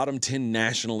 Creighton's bottom 10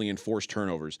 nationally in forced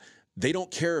turnovers. They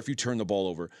don't care if you turn the ball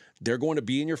over. They're going to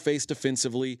be in your face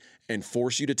defensively and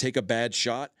force you to take a bad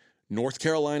shot. North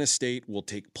Carolina State will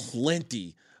take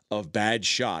plenty of bad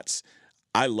shots.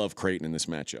 I love Creighton in this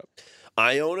matchup.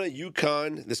 Iona,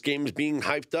 UConn. This game is being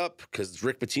hyped up because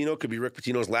Rick Pitino could be Rick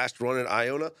Pitino's last run at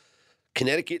Iona.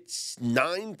 Connecticut's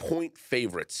 9-point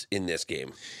favorites in this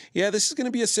game. Yeah, this is going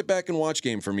to be a sit back and watch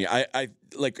game for me. I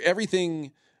like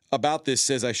everything about this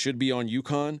says I should be on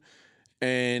UConn.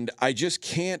 And I just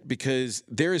can't because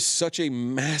there is such a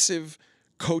massive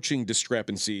coaching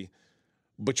discrepancy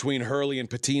between Hurley and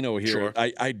Pitino here. Sure.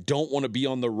 I don't want to be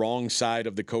on the wrong side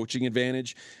of the coaching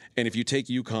advantage. And if you take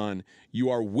UConn,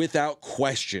 you are without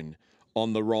question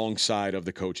on the wrong side of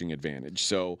the coaching advantage.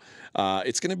 So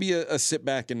it's going to be a sit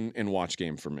back and watch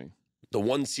game for me. The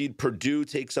 1 seed Purdue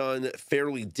takes on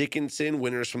Fairleigh Dickinson,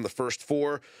 winners from the first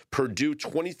 4. Purdue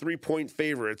 23-point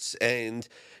favorites, and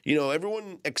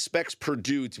everyone expects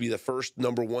Purdue to be the first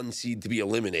number 1 seed to be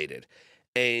eliminated.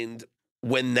 And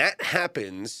when that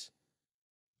happens,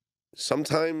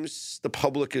 sometimes the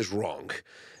public is wrong.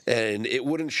 And it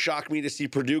wouldn't shock me to see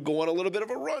Purdue go on a little bit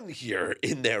of a run here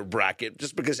in their bracket,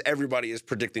 just because everybody is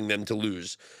predicting them to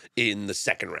lose in the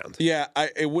second round. Yeah,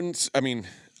 it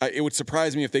would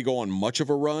surprise me if they go on much of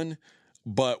a run,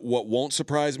 but what won't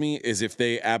surprise me is if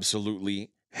they absolutely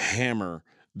hammer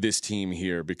this team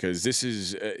here, because this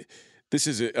is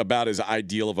about as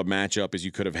ideal of a matchup as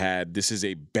you could have had. This is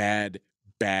a bad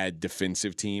bad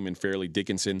defensive team in Fairleigh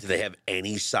Dickinson. Do they have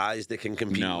any size that can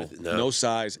compete No, with? no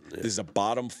size. This is a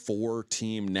bottom 4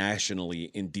 team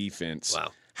nationally in defense.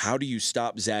 Wow. How do you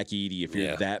stop Zach Edey if you're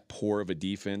Yeah. that poor of a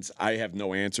defense? I have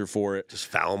no answer for it. Just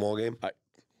foul them all game?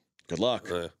 Good luck.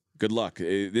 Good luck.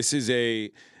 This is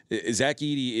Zach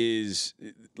Edey is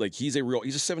like he's a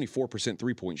 74%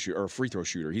 3-point shooter or free throw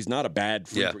shooter. He's not a bad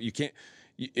free throw. You can't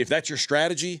if that's your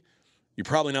strategy, you're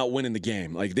probably not winning the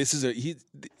game. Like this is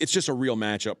it's just a real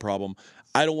matchup problem.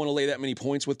 I don't want to lay that many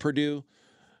points with Purdue.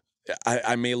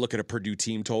 I may look at a Purdue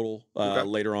team total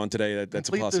later on today. That's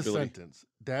a possibility. This sentence.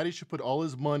 Daddy should put all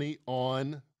his money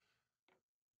on,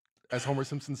 as Homer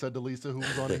Simpson said to Lisa, who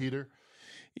was on a heater.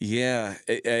 Yeah,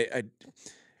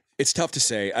 it's tough to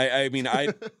say. I mean,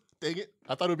 Dang it.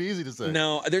 I thought it would be easy to say.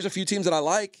 No, there's a few teams that I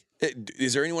like.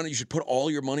 Is there anyone that you should put all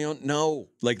your money on? No.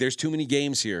 Like, there's too many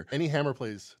games here. Any hammer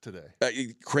plays today?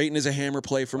 Creighton is a hammer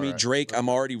play for me. Right. Drake, I'm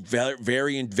already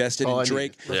very invested in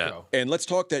Drake. Let's go. And let's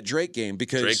talk that Drake game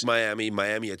because Drake,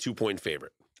 Miami a 2-point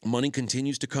favorite. money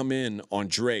continues to come in on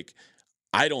Drake.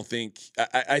 I don't think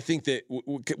 – I think that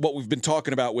what we've been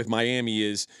talking about with Miami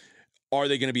is, are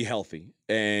they going to be healthy?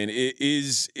 And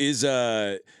is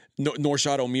Norshad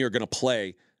Omier going to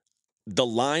play? The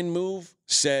line move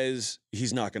says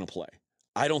he's not going to play.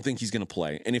 I don't think he's going to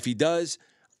play. And if he does,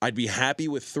 I'd be happy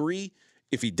with 3.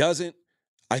 If he doesn't,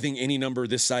 I think any number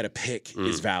this side of pick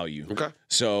is value. Okay.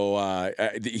 So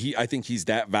I think he's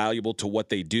that valuable to what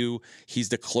they do. He's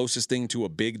the closest thing to a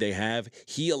big they have.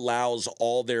 He allows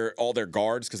all their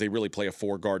guards, because they really play a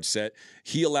 4-guard set,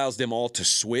 he allows them all to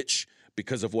switch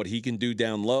because of what he can do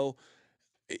down low.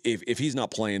 If he's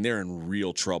not playing, they're in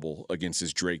real trouble against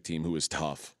this Drake team, who is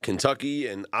tough. Kentucky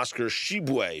and Oscar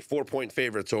Tshiebwe, 4-point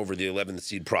favorites over the 11th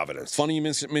seed Providence. Funny you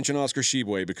mention Oscar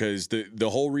Tshiebwe, because the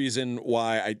whole reason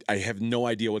why I have no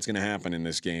idea what's going to happen in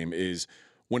this game is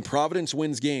when Providence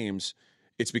wins games,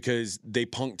 it's because they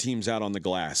punk teams out on the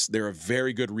glass. They're a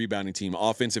very good rebounding team,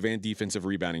 offensive and defensive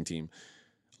rebounding team.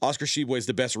 Oscar Tshiebwe is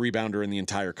the best rebounder in the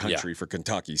entire country for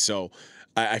Kentucky. So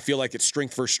I feel like it's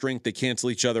strength for strength. They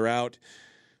cancel each other out.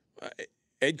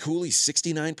 Ed Cooley,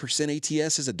 69%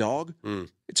 ATS as a dog.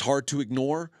 It's hard to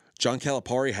ignore. John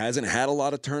Calipari hasn't had a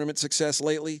lot of tournament success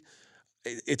lately.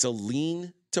 It's a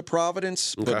lean to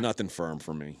Providence, but nothing firm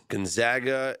for me.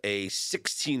 Gonzaga, a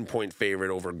 16-point favorite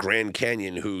over Grand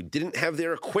Canyon, who didn't have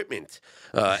their equipment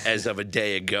as of a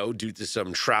day ago due to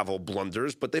some travel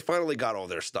blunders, but they finally got all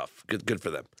their stuff. Good for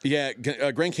them. Yeah,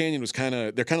 Grand Canyon was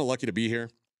they're kind of lucky to be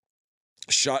here.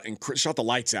 Shot the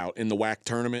lights out in the WAC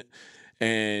tournament.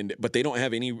 But they don't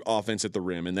have any offense at the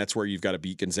rim, and that's where you've got to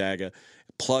beat Gonzaga.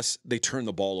 Plus, they turn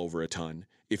the ball over a ton.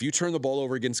 If you turn the ball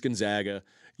over against Gonzaga,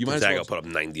 you might as well put up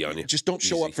 90 on you. Just don't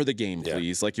show up for the game,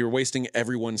 please. Like, you're wasting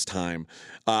everyone's time.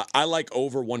 I like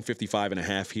over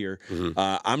 155.5 here.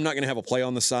 I'm not going to have a play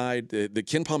on the side. The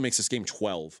KenPom makes this game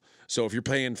 12. So if you're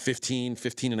paying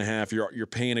 15.5, you're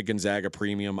paying a Gonzaga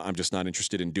premium. I'm just not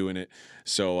interested in doing it.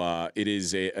 So it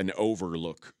is an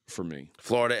overlook for me.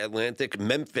 Florida Atlantic,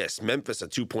 Memphis. Memphis, a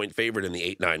 2-point favorite in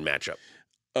the 8-9 matchup.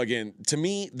 Again, to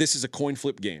me, this is a coin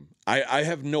flip game. I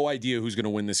have no idea who's going to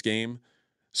win this game.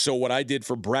 So what I did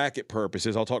for bracket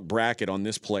purposes, I'll talk bracket on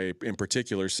this play in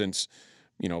particular, since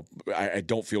I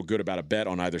don't feel good about a bet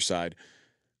on either side.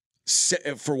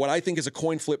 For what I think is a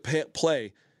coin flip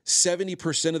play,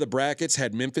 70% of the brackets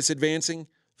had Memphis advancing,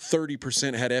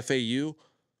 30% had FAU.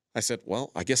 I said,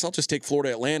 well, I guess I'll just take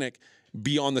Florida Atlantic,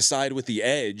 be on the side with the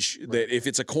edge, that if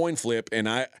it's a coin flip, and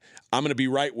I'm going to be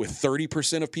right with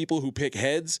 30% of people who pick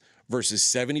heads versus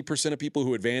 70% of people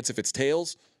who advance if it's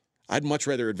tails, I'd much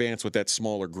rather advance with that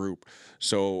smaller group.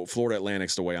 So Florida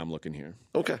Atlantic's the way I'm looking here.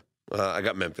 Okay. I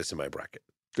got Memphis in my bracket.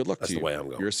 Good luck to you. That's the way I'm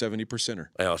going. You're a 70%er.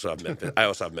 I also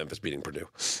have Memphis beating Purdue.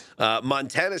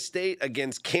 Montana State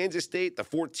against Kansas State, the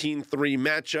 14-3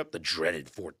 matchup, the dreaded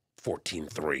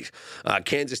 14-3.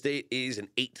 Kansas State is an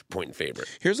 8-point favorite.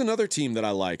 Here's another team that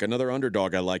I like, another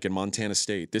underdog I like in Montana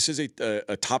State. This is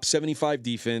a top 75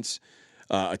 defense,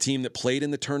 a team that played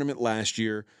in the tournament last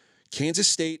year. Kansas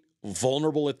State,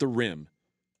 vulnerable at the rim.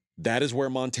 That is where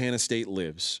Montana State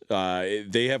lives.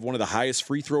 They have one of the highest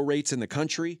free throw rates in the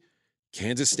country.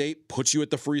 Kansas State puts you at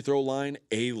the free throw line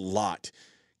a lot.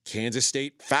 Kansas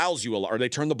State fouls you a lot, or they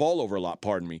turn the ball over a lot,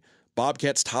 pardon me.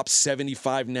 Bobcats top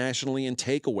 75 nationally in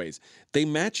takeaways. They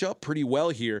match up pretty well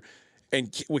here.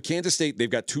 And with Kansas State, they've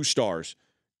got 2 stars,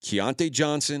 Keontae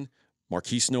Johnson,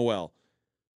 Marquise Noel.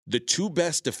 The 2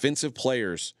 best defensive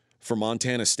players for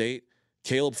Montana State,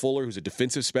 Caleb Fuller, who's a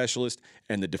defensive specialist,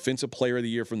 and the defensive player of the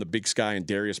year from the Big Sky, and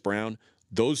Darius Brown.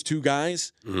 Those 2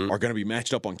 guys are going to be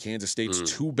matched up on Kansas State's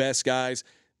 2 best guys.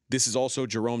 This is also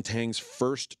Jerome Tang's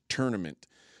first tournament.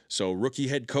 So rookie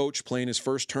head coach playing his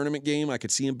first tournament game. I could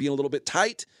see him being a little bit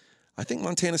tight. I think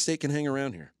Montana State can hang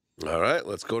around here. All right,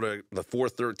 let's go to the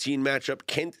 4-13 matchup.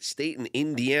 Kent State and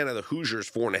Indiana, the Hoosiers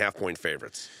 4.5-point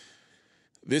favorites.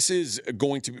 This is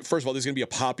going to be, first of all, this is going to be a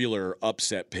popular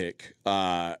upset pick.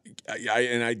 And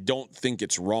I don't think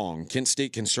it's wrong. Kent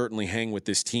State can certainly hang with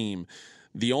this team.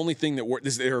 The only thing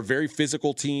they're a very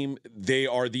physical team. They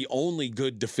are the only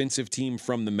good defensive team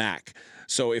from the MAC.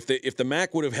 So if the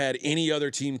MAC would have had any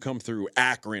other team come through,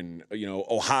 Akron,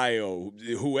 Ohio,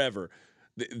 whoever,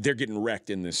 they're getting wrecked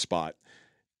in this spot.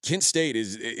 Kent State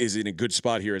is in a good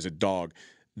spot here as a dog.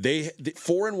 The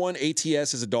 4-1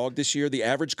 ATS as a dog this year. The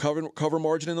average cover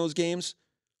margin in those games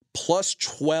plus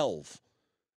 12.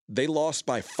 They lost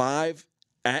by 5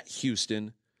 at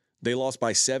Houston. They lost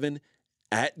by 7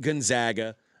 at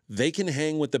Gonzaga. They can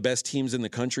hang with the best teams in the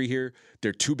country here.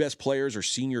 Their 2 best players are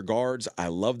senior guards. I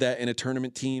love that in a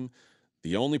tournament team.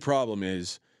 The only problem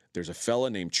is there's a fella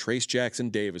named Trace Jackson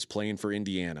Davis playing for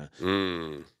Indiana.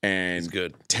 And he's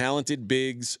good. Talented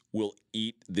bigs will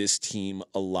eat this team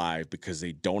alive because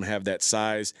they don't have that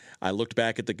size. I looked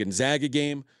back at the Gonzaga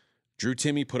game. Drew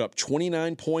Timme put up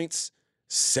 29 points,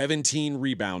 17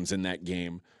 rebounds in that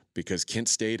game because Kent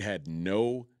State had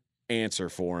no answer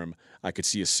for him. I could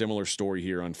see a similar story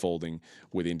here unfolding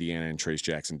with Indiana and Trace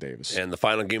Jackson Davis. And the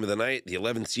final game of the night, the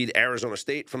 11th seed Arizona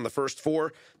State from the first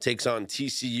 4 takes on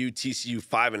TCU. TCU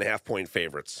 5.5-point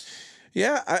favorites.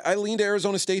 Yeah, I leaned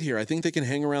Arizona State here. I think they can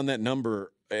hang around that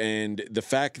number. And the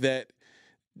fact that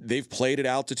they've played at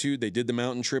altitude, they did the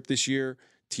mountain trip this year.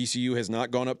 TCU has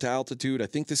not gone up to altitude. I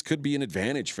think this could be an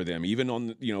advantage for them, even on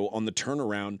the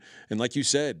turnaround. And like you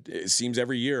said, it seems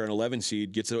every year an 11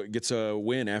 seed gets a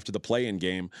win after the play-in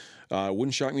game.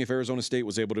 Wouldn't shock me if Arizona State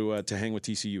was able to hang with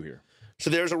TCU here. So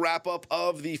there's a wrap-up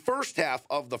of the first half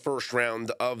of the first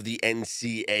round of the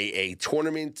NCAA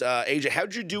tournament. AJ,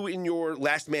 how'd you do in your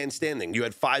last man standing? You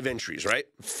had 5 entries, right?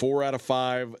 4 out of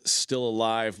 5 still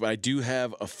alive, but I do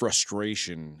have a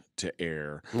frustration to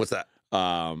air. What's that?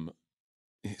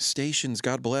 Stations,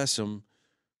 God bless them.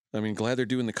 I mean, glad they're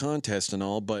doing the contest and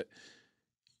all, but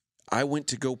I went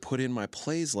to go put in my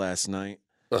plays last night.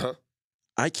 Uh-huh.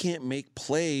 I can't make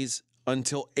plays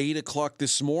until 8 o'clock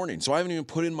this morning. So I haven't even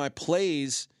put in my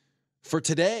plays for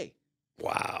today.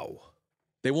 Wow.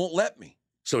 They won't let me.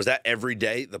 So is that every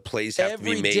day the plays have to be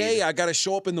made? Every day I got to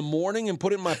show up in the morning and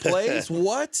put in my plays?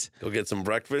 What? Go get some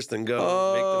breakfast and go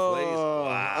make the plays?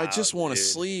 Wow, I just want to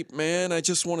sleep, man. I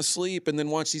just want to sleep and then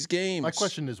watch these games. My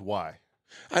question is why?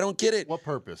 I don't get it. What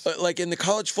purpose? Like in the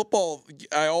college football,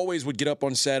 I always would get up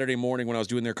on Saturday morning when I was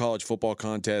doing their college football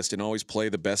contest and always play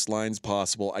the best lines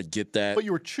possible. I get that. But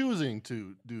you were choosing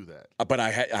to do that. But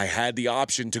I had the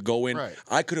option to go in. Right.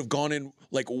 I could have gone in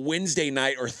like Wednesday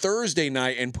night or Thursday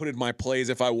night and put in my plays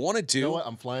if I wanted to. You know what?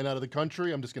 I'm flying out of the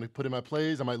country. I'm just going to put in my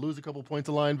plays. I might lose a couple points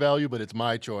of line value, but it's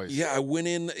my choice. Yeah, I went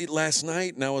in last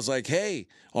night and I was like, hey,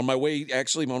 on my way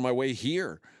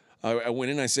here, I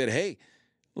went in and I said, hey,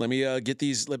 let me get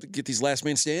these last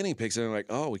man standing picks. And they're like,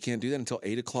 oh, we can't do that until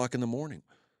 8 o'clock in the morning.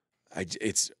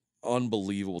 It's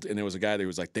unbelievable. And there was a guy that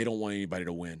was like, they don't want anybody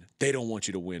to win. They don't want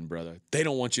you to win, brother. They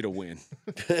don't want you to win.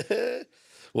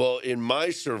 Well, in my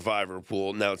Survivor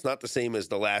pool, now it's not the same as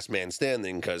the last man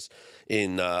standing because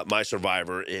in my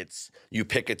Survivor, it's you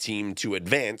pick a team to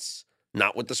advance,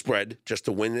 not with the spread, just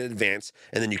to win and advance,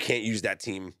 and then you can't use that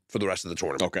team for the rest of the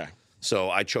tournament. Okay. So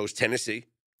I chose Tennessee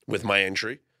with my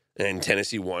entry. And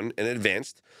Tennessee won and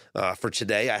advanced. For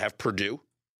today, I have Purdue.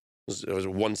 It was a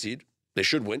 1 seed. They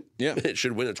should win. Yeah. It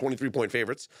should win. 23-point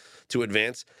favorites to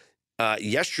advance.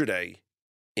 Yesterday,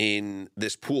 in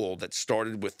this pool that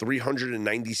started with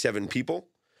 397 people,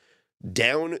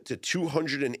 down to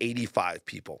 285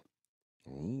 people.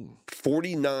 Ooh.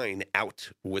 49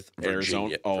 out with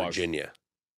Virginia. Arizona? Virginia.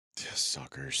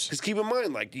 Suckers. Because keep in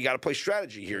mind, like, you got to play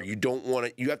strategy here. You don't want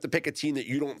to. You have to pick a team that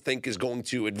you don't think is going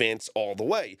to advance all the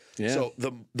way. Yeah. So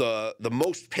the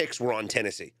most picks were on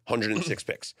Tennessee. 106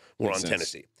 picks were on Makes sense.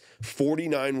 Tennessee.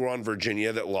 49 were on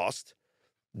Virginia that lost.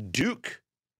 Duke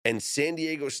and San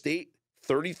Diego State,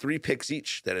 33 picks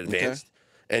each that advanced,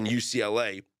 and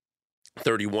UCLA,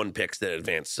 31 picks that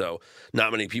advanced. So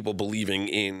not many people believing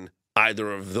in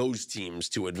either of those teams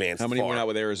to advance. How many far. went out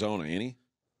with Arizona? Any?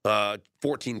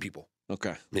 14 people.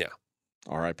 Okay. Yeah.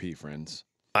 RIP, friends.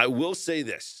 I will say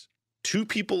this. 2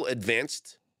 people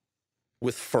advanced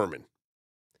with Furman.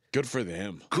 Good for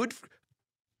them. Good for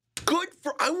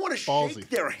I want to Ballsy. shake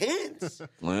their hands.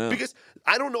 Wow. Because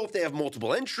I don't know if they have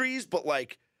multiple entries, but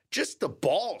like just the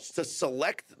balls to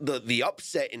select the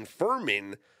upset in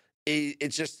Furman,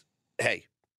 it's just, hey,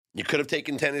 you could have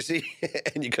taken Tennessee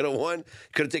and you could have won. You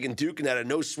could have taken Duke and had a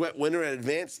no-sweat winner and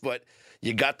advanced, but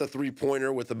You got the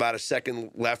three-pointer with about a second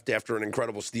left after an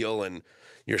incredible steal, and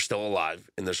you're still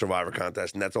alive in the Survivor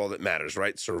contest, and that's all that matters,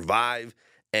 right? Survive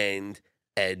and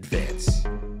advance.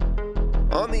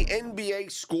 On the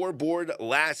NBA scoreboard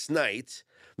last night,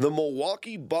 the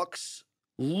Milwaukee Bucks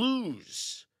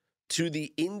lose to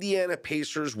the Indiana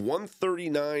Pacers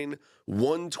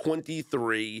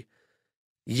 139-123.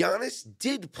 Giannis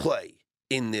did play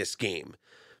in this game.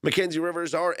 Mackenzie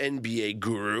Rivers, our NBA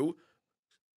guru,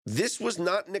 this was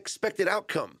not an expected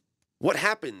outcome. What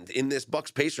happened in this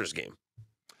Bucks-Pacers game?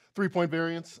 3-point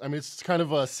variance. I mean, it's kind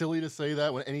of silly to say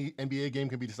that when any NBA game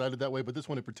can be decided that way, but this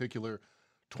one in particular,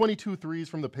 22 threes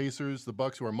from the Pacers. The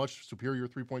Bucks, who are a much superior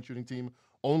three-point shooting team,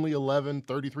 only 11,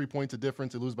 33 points of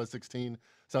difference. They lose by 16.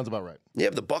 Sounds about right.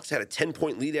 Yeah, the Bucks had a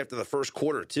 10-point lead after the first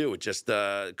quarter, too. It just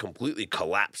completely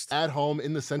collapsed. At home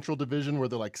in the Central Division, where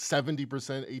they're like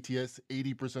 70% ATS,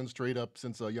 80% straight up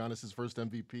since Giannis' first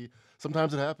MVP.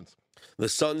 Sometimes it happens. The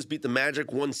Suns beat the Magic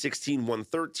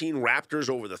 116-113. Raptors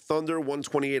over the Thunder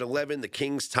 128-11. The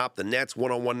Kings topped the Nets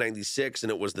 101-96. And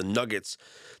it was the Nuggets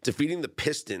defeating the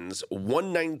Pistons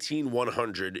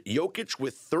 119-100. Jokic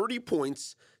with 30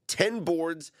 points, 10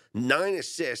 boards, 9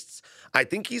 assists. I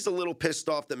think he's a little pissed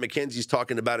off that Mackenzie's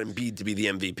talking about Embiid to be the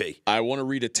MVP. I want to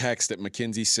read a text that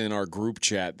Mackenzie sent our group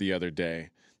chat the other day.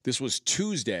 This was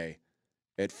Tuesday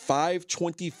at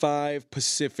 5:25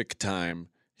 Pacific time.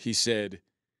 He said,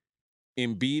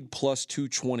 Embiid plus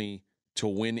 220 to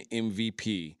win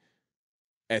MVP.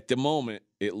 At the moment,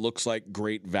 it looks like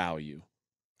great value.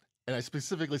 And I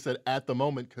specifically said at the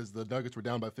moment because the Nuggets were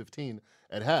down by 15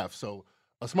 at half. So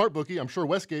a smart bookie, I'm sure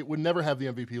Westgate would never have the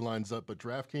MVP lines up, but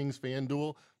DraftKings,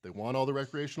 FanDuel, they want all the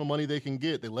recreational money they can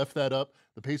get. They left that up.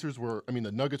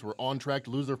 The Nuggets were on track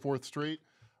to lose their fourth straight.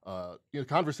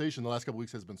 Conversation the last couple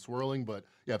weeks has been swirling, but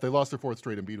yeah, if they lost their fourth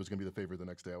straight, Embiid was going to be the favorite the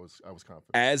next day. I was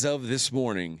confident. As of this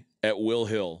morning at Will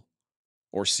Hill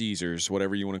or Caesars,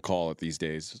 whatever you want to call it these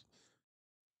days,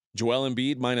 Joel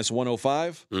Embiid minus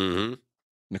 105,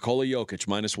 Nikola Jokic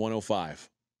minus 105.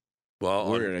 Well,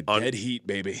 we're in a dead heat,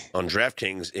 baby. On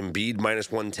DraftKings, Embiid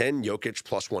minus 110, Jokic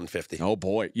plus 150. Oh,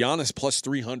 boy. Giannis plus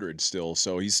 300 still,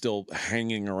 so he's still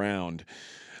hanging around.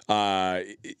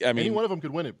 Any one of them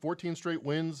could win it. 14 straight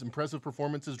wins, impressive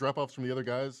performances, drop-offs from the other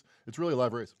guys. It's really a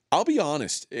live race. I'll be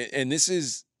honest, and this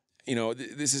is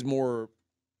more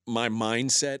my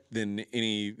mindset than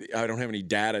I don't have any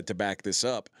data to back this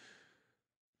up.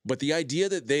 But the idea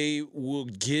that they will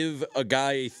give a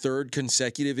guy a third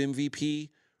consecutive MVP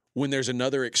when there's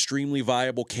another extremely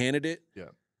viable candidate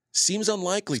seems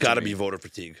unlikely. It's got to be voter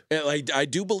fatigue. I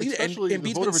do believe it. And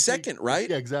Embiid's been second, right?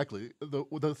 Yeah, exactly.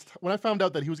 When I found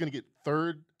out that he was going to get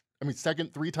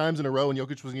second 3 times in a row and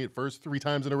Jokic was going to get first 3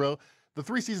 times in a row, the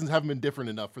 3 seasons haven't been different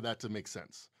enough for that to make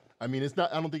sense. I mean, I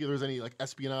don't think there's any like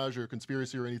espionage or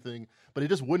conspiracy or anything, but it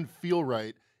just wouldn't feel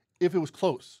right if it was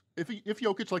close. If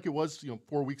Jokic, like it was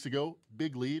 4 weeks ago,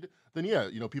 big lead, then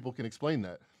people can explain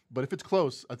that. But if it's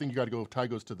close, I think you got to go. Tie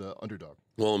goes to the underdog.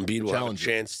 Well, Embiid will have a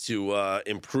chance to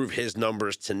improve his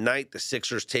numbers tonight. The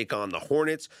Sixers take on the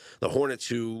Hornets. The Hornets,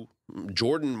 who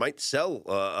Jordan might sell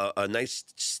a nice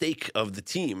stake of the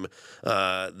team.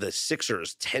 The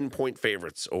Sixers, 10-point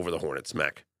favorites over the Hornets.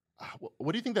 Mac,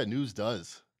 what do you think that news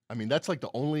does? I mean, that's like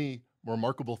the only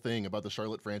remarkable thing about the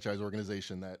Charlotte franchise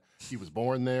organization, that he was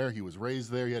born there, he was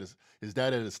raised there. He had his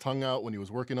dad had his tongue out when he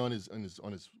was working on his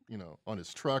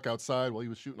truck outside while he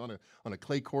was shooting on a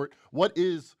clay court. What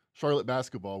is Charlotte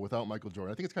basketball without Michael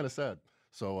Jordan? I think it's kind of sad.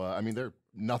 So they're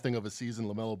nothing of a season.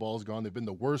 LaMelo Ball's gone. They've been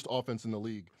the worst offense in the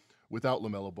league without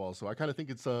LaMelo Ball. So I kind of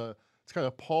think it's kind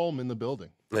of palm in the building.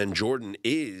 And Jordan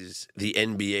is the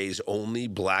NBA's only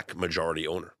black majority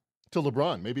owner. Till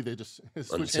LeBron. Maybe they just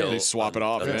they swap it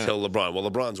off. Until LeBron. Well,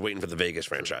 LeBron's waiting for the Vegas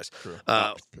franchise. True.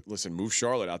 Listen, move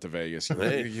Charlotte out to Vegas.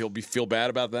 He'll feel bad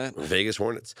about that. Vegas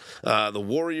Hornets. The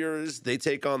Warriors, they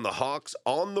take on the Hawks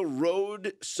on the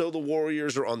road, so the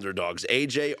Warriors are underdogs.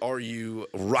 AJ, are you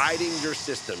riding your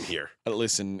system here?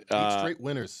 Listen. 8 straight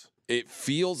winners. It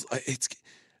feels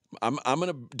I'm going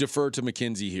to defer to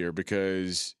Mackenzie here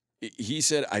because he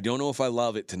said, I don't know if I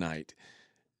love it tonight.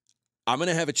 I'm going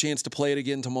to have a chance to play it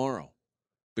again tomorrow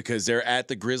because they're at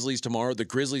the Grizzlies tomorrow. The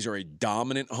Grizzlies are a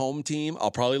dominant home team.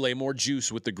 I'll probably lay more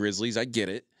juice with the Grizzlies. I get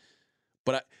it.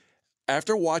 But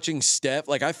after watching Steph,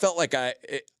 I felt like I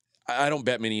don't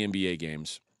bet many NBA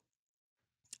games.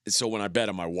 So when I bet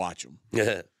them, I watch them.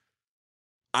 Yeah.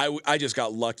 I just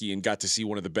got lucky and got to see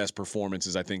one of the best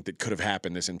performances I think that could have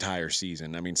happened this entire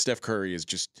season. I mean, Steph Curry is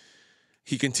just –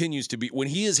 he continues to be – when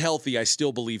he is healthy, I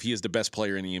still believe he is the best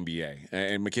player in the NBA.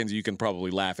 And, Mackenzie, you can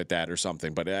probably laugh at that or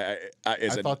something. But I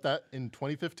thought that in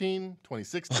 2015,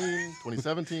 2016,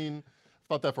 2017.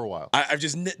 Thought that for a while.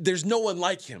 There's no one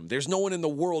like him. There's no one in the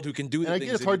world who can do And the I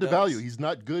things get it's that hard he to does. value. He's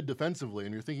not good defensively,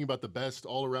 and you're thinking about the best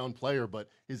all-around player, but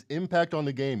his impact on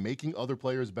the game, making other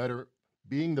players better,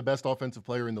 being the best offensive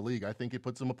player in the league, I think it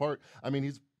puts him apart. I mean,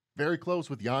 he's very close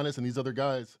with Giannis and these other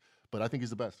guys, but I think he's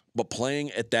the best. But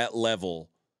playing at that level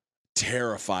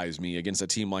terrifies me against a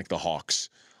team like the Hawks.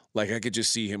 Like, I could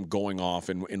just see him going off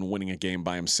and winning a game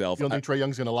by himself. You don't think Trae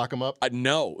Young's going to lock him up? I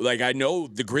know. Like, I know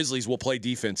the Grizzlies will play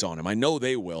defense on him. I know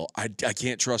they will. I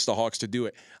can't trust the Hawks to do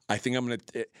it. I think I'm going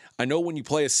to – I know when you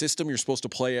play a system, you're supposed to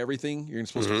play everything. You're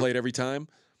supposed to play it every time.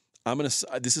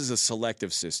 This is a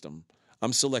selective system.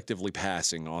 I'm selectively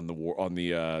passing on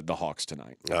the Hawks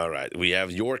tonight. All right. We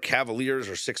have your Cavaliers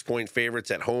are 6-point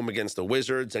favorites at home against the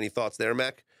Wizards. Any thoughts there,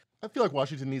 Mac? I feel like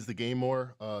Washington needs the game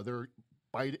more. They're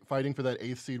fighting for that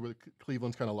 8th seed where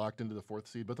Cleveland's kind of locked into the 4th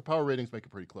seed, but the power ratings make it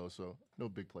pretty close, so no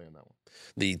big play in that one.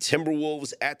 The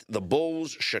Timberwolves at the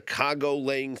Bulls. Chicago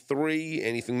laying 3.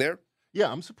 Anything there? Yeah,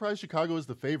 I'm surprised Chicago is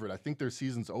the favorite. I think their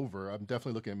season's over. I'm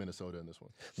definitely looking at Minnesota in this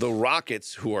one. The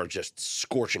Rockets, who are just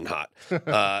scorching hot,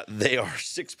 they are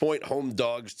 6-point home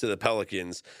dogs to the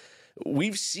Pelicans.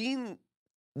 We've seen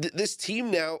this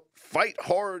team now fight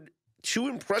hard. 2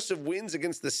 impressive wins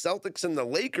against the Celtics and the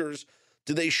Lakers.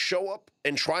 Do they show up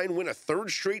and try and win a 3rd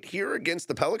straight here against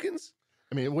the Pelicans?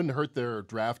 I mean, it wouldn't hurt their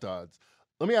draft odds.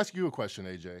 Let me ask you a question,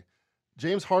 AJ.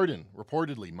 James Harden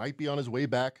reportedly might be on his way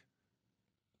back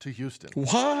to Houston.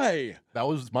 Why? That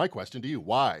was my question to you.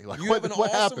 Why? Like, You have an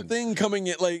what awesome happened? thing coming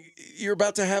in. Like, you're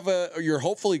about to have you're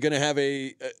hopefully going to have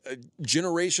a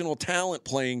generational talent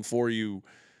playing for you.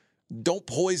 Don't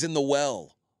poison the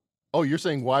well. Oh, you're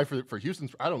saying why for Houston?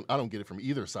 I don't get it from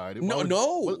either side.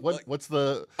 No. What's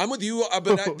the? I'm with you,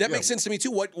 but that Yeah. makes sense to me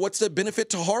too. What's the benefit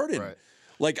to Harden? Right.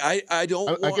 Like, I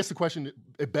don't. I guess the question,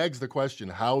 it begs the question: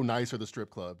 how nice are the strip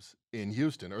clubs in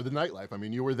Houston or the nightlife? I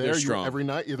mean, you were there They're strong. every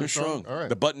night. They're strong. All right.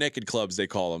 The butt naked clubs they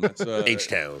call them. That's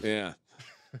H-Town. Yeah.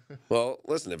 Well,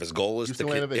 listen, if his goal is Houston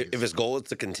Atlanta Vegas. if his goal is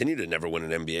to continue to never win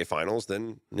an NBA Finals,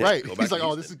 then yeah, Right. go back He's to like,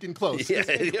 oh, Houston. this is getting close.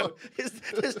 Yeah, you know,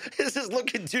 this is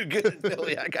looking too good in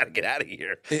Philly. I got to get out of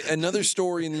here. Another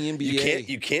story in the NBA.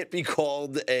 You can't be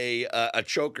called a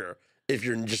choker if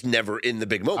you're just never in the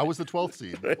big moment. I was the 12th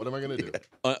seed. What am I going to do?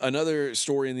 Another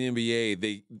story in the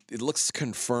NBA. It looks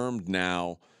confirmed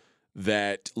now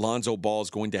that Lonzo Ball is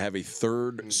going to have a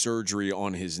 3rd surgery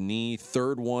on his knee,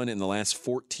 3rd one in the last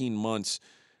 14 months.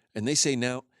 And they say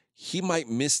now he might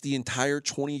miss the entire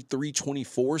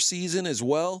 23-24 season as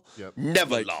well. Yep.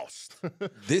 Never lost.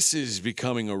 This is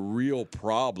becoming a real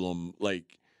problem.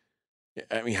 Like,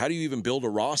 I mean, how do you even build a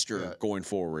roster going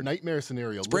forward? Nightmare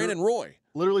scenario. It's Brandon Roy.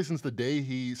 Literally since the day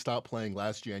he stopped playing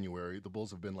last January, the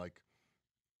Bulls have been like,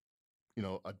 you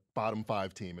know, a bottom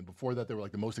 5 team. And before that, they were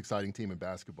like the most exciting team in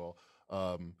basketball.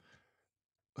 Who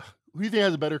do you think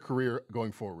has a better career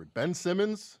going forward? Ben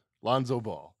Simmons, Lonzo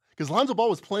Ball? Because Lonzo Ball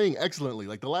was playing excellently,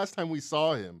 like the last time we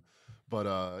saw him.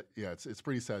 But, yeah, it's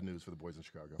pretty sad news for the boys in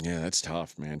Chicago. Yeah, that's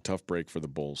tough, man. Tough break for the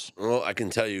Bulls. Well, I can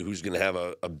tell you who's going to have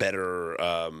a better,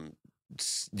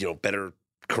 better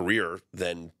career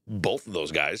than both of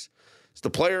those guys. It's the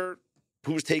player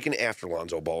who was taken after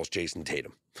Lonzo Ball, is Jason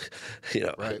Tatum.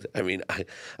 Right. I mean,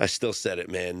 I still said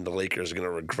it, man. The Lakers are going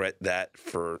to regret that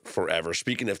for forever.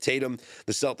 Speaking of Tatum,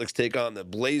 the Celtics take on the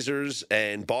Blazers,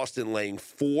 and Boston laying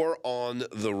 4 on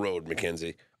the road,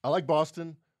 Mackenzie. I like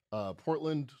Boston.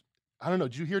 Portland, I don't know.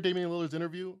 Did you hear Damian Lillard's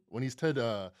interview when he said,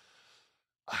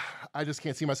 I just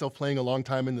can't see myself playing a long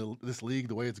time in this league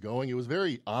the way it's going? It was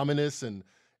very ominous, and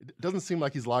it doesn't seem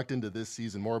like he's locked into this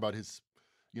season, more about his,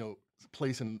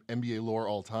 place in NBA lore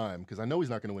all time, because I know he's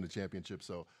not going to win a championship.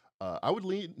 So I would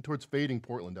lean towards fading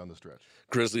Portland down the stretch.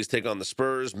 Grizzlies take on the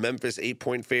Spurs. Memphis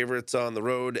 8-point favorites on the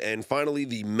road. And finally,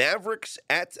 the Mavericks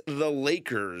at the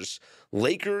Lakers.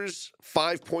 Lakers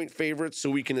 5-point favorites, so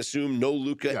we can assume no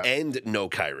Luka and no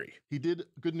Kyrie.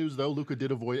 Good news, though, Luka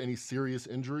did avoid any serious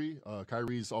injury.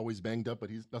 Kyrie's always banged up, but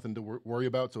he's nothing to worry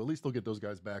about. So at least they'll get those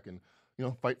guys back and,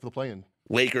 fight for the play-in.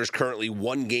 Lakers currently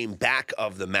 1 game back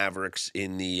of the Mavericks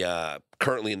in the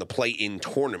currently in the play-in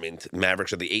tournament.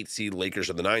 Mavericks are the 8th seed, Lakers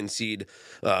are the 9th seed.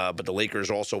 But the Lakers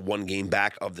also 1 game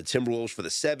back of the Timberwolves for the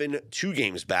 7, 2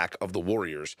 games back of the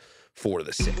Warriors for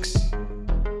the 6.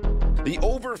 The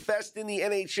Overfest in the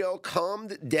NHL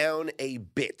calmed down a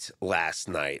bit last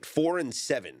night.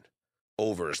 4-7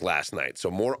 overs last night.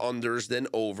 So more unders than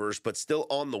overs, but still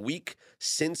on the week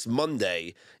since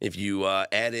Monday. If you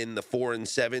add in the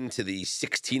 4-7 to the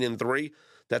 16-3,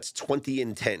 that's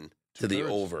 20-10 to the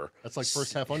over. That's like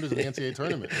first half unders in the NCAA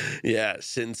tournament. Yeah,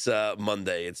 since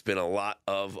Monday, it's been a lot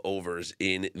of overs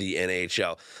in the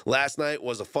NHL. Last night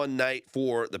was a fun night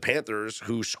for the Panthers,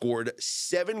 who scored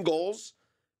 7 goals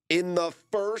in the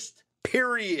first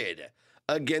period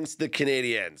against the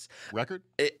Canadiens. Record?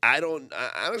 I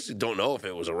honestly don't know if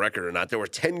it was a record or not. There were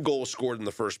 10 goals scored in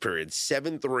the first period.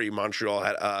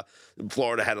 7-3.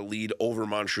 Florida had a lead over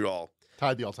Montreal.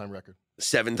 Tied the all-time record.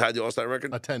 7 tied the all-time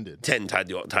record? 10 10 tied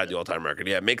the all-time record.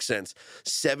 Yeah, makes sense.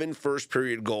 7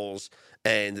 first-period goals,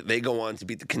 and they go on to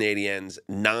beat the Canadiens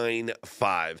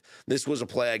 9-5. This was a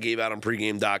play I gave out on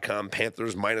pregame.com,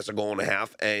 Panthers minus a goal and a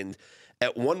half, and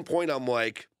at one point I'm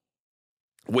like,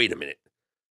 wait a minute.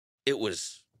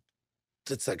 It's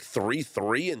like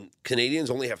 3-3, and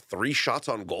Canadians only have 3 shots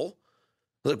on goal?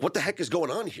 Like, what the heck is going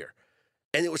on here?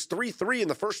 And it was 3-3 in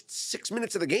the first 6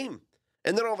 minutes of the game.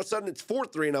 And then all of a sudden it's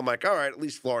 4-3, and I'm like, all right, at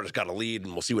least Florida's got a lead,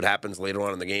 and we'll see what happens later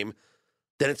on in the game.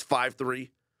 Then it's 5-3.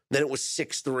 Then it was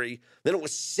 6-3. Then it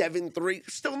was 7-3.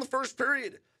 Still in the first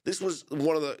period. This was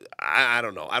one of the, I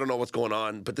don't know. I don't know what's going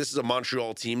on, but this is a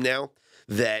Montreal team now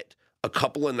that a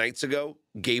couple of nights ago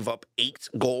gave up 8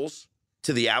 goals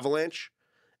to the Avalanche,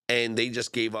 and they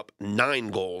just gave up 9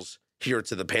 goals here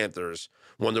to the Panthers.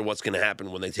 Wonder what's going to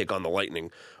happen when they take on the Lightning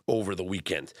over the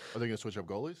weekend. Are they going to switch up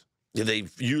goalies?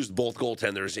 They've used both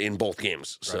goaltenders in both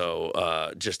games,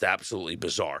 so just absolutely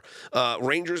bizarre.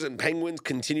 Rangers and Penguins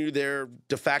continue their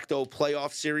de facto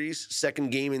playoff series.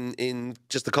 Second game in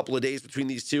just a couple of days between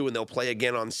these two, and they'll play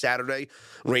again on Saturday.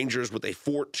 Rangers with a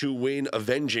 4-2 win,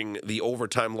 avenging the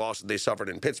overtime loss that they suffered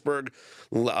in Pittsburgh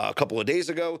a couple of days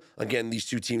ago. Again, these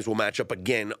two teams will match up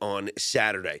again on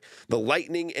Saturday. The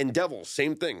Lightning and Devils,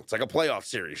 same thing. It's like a playoff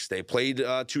series. They played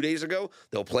 2 days ago.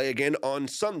 They'll play again on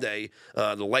Sunday.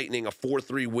 The Lightning a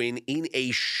 4-3 win in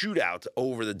a shootout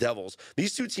over the Devils.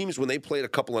 These two teams, when they played a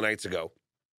couple of nights ago,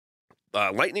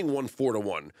 Lightning won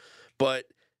 4-1, but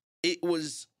it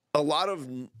was a lot of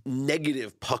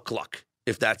negative puck luck,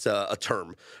 if that's a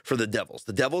term, for the Devils.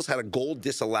 The Devils had a goal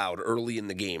disallowed early in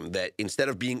the game that instead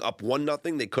of being up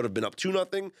 1-0, they could have been up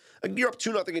 2-0. You're up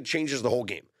 2-0, it changes the whole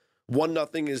game.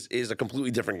 1-0 is a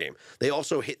completely different game. They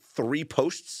also hit 3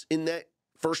 posts in that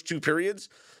first 2 periods.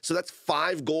 So that's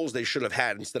 5 goals they should have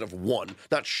had instead of 1.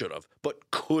 Not should have, but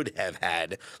could have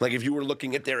had. Like if you were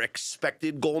looking at their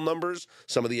expected goal numbers,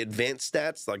 some of the advanced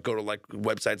stats, like go to like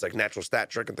websites like Natural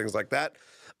Stat Trick and things like that,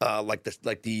 like the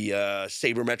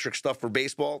sabermetric stuff for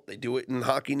baseball. They do it in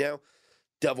hockey now.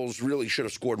 Devils really should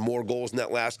have scored more goals in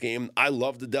that last game. I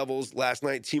love the Devils last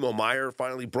night. Timo Meier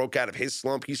finally broke out of his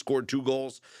slump. He scored 2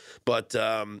 goals, but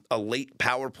a late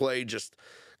power play just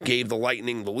gave the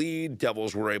Lightning the lead.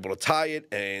 Devils were able to tie it,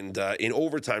 and in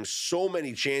overtime, so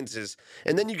many chances.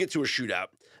 And then you get to a shootout.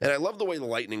 And I love the way the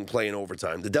Lightning play in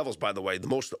overtime. The Devils, by the way,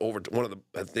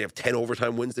 they have 10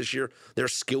 overtime wins this year. Their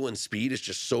skill and speed is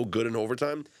just so good in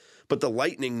overtime. But the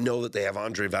Lightning know that they have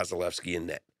Andrei Vasilevsky in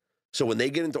net. So when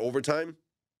they get into overtime,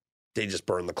 they just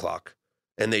burn the clock.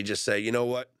 And they just say, you know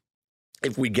what?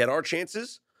 If we get our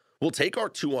chances, we'll take our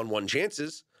 2-on-1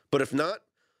 chances. But if not,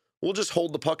 we'll just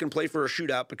hold the puck and play for a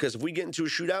shootout, because if we get into a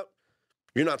shootout,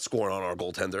 you're not scoring on our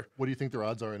goaltender. What do you think their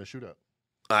odds are in a shootout?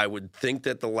 I would think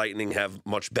that the Lightning have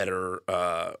much better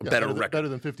record. Better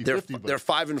than 50-50. They're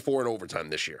 5-4 in overtime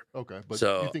this year. Okay, but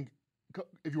so, you think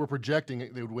if you were projecting,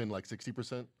 they would win like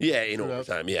 60%? Yeah, in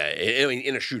overtime. Yeah, I mean,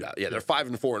 in a shootout. Yeah, they're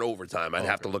 5-4 in overtime. I'd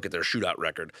have to look at their shootout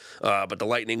record. But the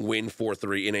Lightning win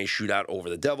 4-3 in a shootout over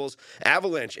the Devils.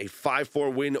 Avalanche, a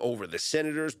 5-4 win over the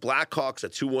Senators. Blackhawks, a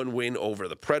 2-1 win over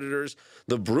the Predators.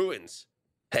 The Bruins,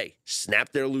 hey,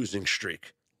 snapped their losing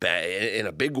streak in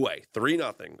a big way.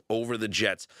 3-0 over the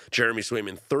Jets. Jeremy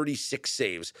Swayman, 36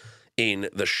 saves in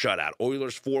the shutout.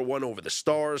 Oilers 4-1 over the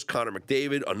Stars. Connor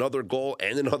McDavid, another goal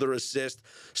and another assist.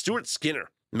 Stuart Skinner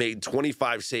made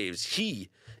 25 saves. He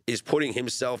is putting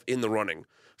himself in the running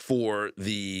for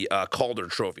the Calder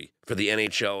Trophy for the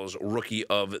NHL's Rookie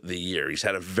of the Year. He's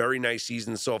had a very nice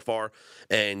season so far,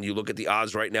 and you look at the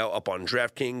odds right now up on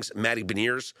DraftKings. Matty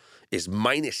Beniers is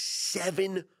minus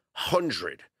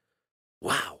 700.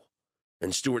 Wow.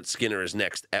 And Stuart Skinner is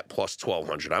next at plus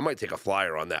 1,200. I might take a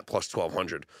flyer on that, plus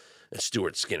 1,200. And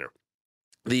Stuart Skinner.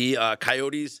 The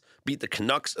Coyotes beat the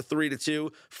Canucks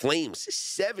 3-2. Flames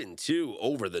 7-2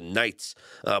 over the Knights.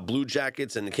 Blue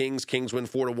Jackets and the Kings. Kings win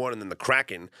 4-1. And then the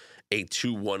Kraken, a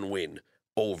 2-1 win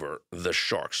over the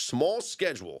Sharks. Small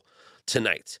schedule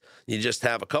tonight. You just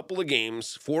have a couple of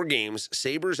games, 4 games.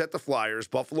 Sabres at the Flyers.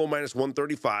 Buffalo minus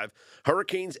 135.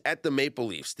 Hurricanes at the Maple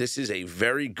Leafs. This is a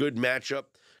very good matchup.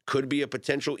 Could be a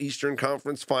potential Eastern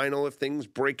Conference final if things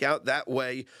break out that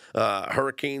way.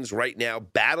 Hurricanes right now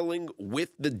battling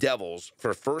with the Devils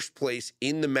for first place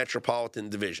in the Metropolitan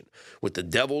Division. With the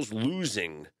Devils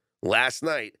losing last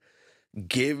night,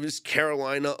 gives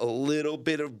Carolina a little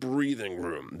bit of breathing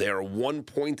room. They're 1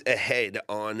 point ahead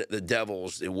on the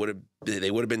Devils. They would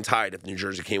have been tied if New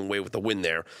Jersey came away with the win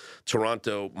there.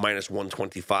 Toronto minus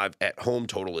 125 at home.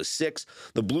 Total is 6.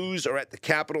 The Blues are at the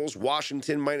Capitals.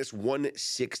 Washington minus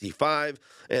 165.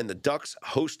 And the Ducks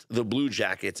host the Blue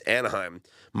Jackets. Anaheim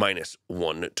minus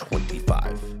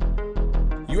 125.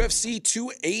 UFC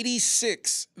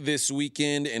 286 this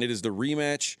weekend, and it is the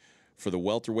rematch for the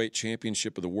welterweight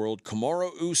championship of the world.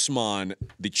 Kamaru Usman,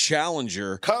 the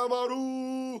challenger.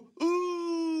 Kamaru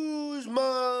Usman.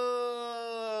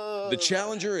 The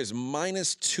challenger is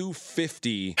minus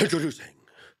 250 Introducing.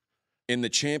 in the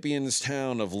champions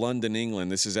town of London,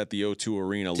 England. This is at the O2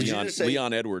 Arena. Did you just say-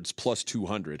 Leon Edwards plus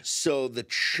 200. So the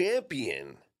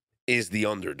champion is the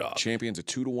underdog. Champion's a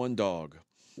 2-1 dog.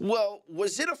 Well,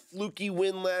 was it a fluky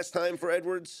win last time for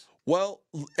Edwards? Well,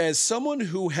 as someone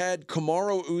who had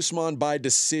Kamaru Usman by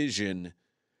decision,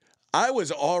 I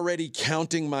was already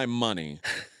counting my money.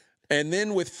 And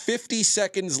then with 50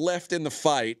 seconds left in the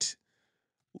fight,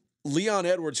 Leon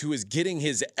Edwards, who is getting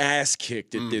his ass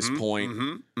kicked at this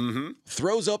point,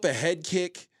 throws up a head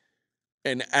kick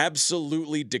and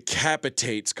absolutely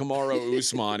decapitates Kamaru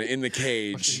Usman in the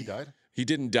cage. He died? He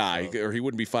didn't die, or he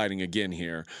wouldn't be fighting again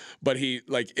here. But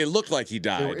it looked like he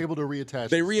died. They were able to reattach.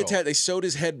 They his skull. They sewed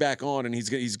his head back on, and he's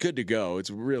good to go. It's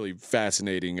really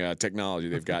fascinating technology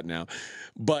they've got now.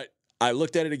 But I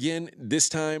looked at it again. This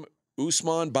time,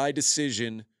 Usman by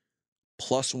decision,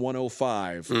 plus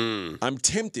 105. I'm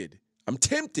tempted.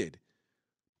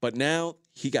 But now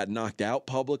he got knocked out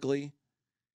publicly.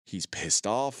 He's pissed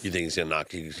off. You think he's gonna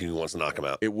he wants to knock him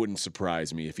out? It wouldn't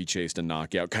surprise me if he chased a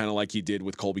knockout, kind of like he did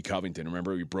with Colby Covington.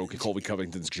 Remember, he broke Colby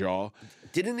Covington's jaw.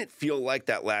 Didn't it feel like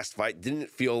that last fight? Didn't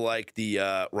it feel like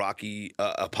the Rocky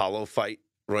Apollo fight,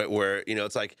 right? Where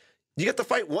it's like you got to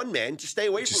fight one man, just stay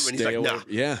away from him. And he's like, nah,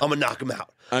 yeah. I'm gonna knock him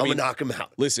out. I'm gonna knock him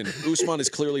out. Listen, Usman is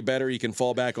clearly better. He can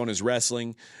fall back on his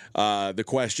wrestling. The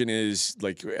question is,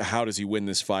 how does he win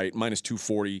this fight? Minus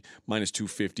 240, minus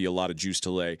 250, a lot of juice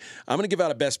to lay. I'm going to give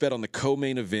out a best bet on the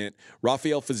co-main event.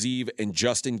 Rafael Fiziev and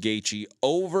Justin Gaethje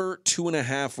over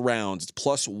 2.5 rounds. It's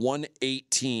plus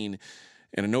 118.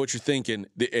 And I know what you're thinking,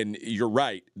 and you're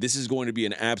right. This is going to be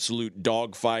an absolute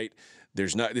dogfight.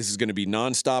 This is going to be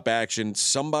nonstop action.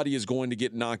 Somebody is going to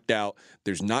get knocked out.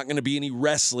 There's not going to be any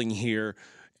wrestling here.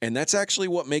 And that's actually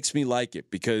what makes me like it,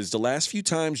 because the last few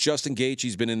times Justin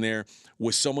Gaethje's been in there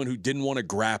with someone who didn't want to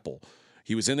grapple.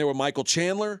 He was in there with Michael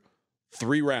Chandler,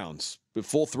 3 rounds. The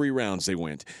full 3 rounds they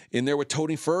went. In there with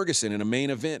Tony Ferguson in a main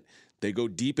event. They go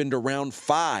deep into round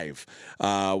 5.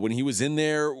 When he was in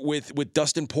there with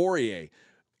Dustin Poirier,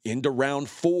 into round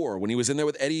 4, when he was in there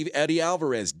with Eddie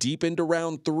Alvarez, deep into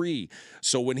round 3.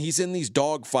 So when he's in these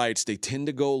dog fights, they tend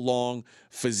to go long.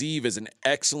 Fiziev is an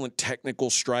excellent technical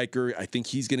striker. I think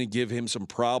he's going to give him some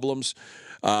problems.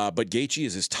 But Gaethje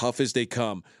is as tough as they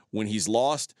come. When he's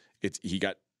lost, he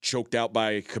got choked out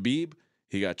by Khabib.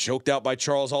 He got choked out by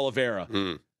Charles Oliveira.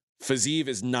 Fiziev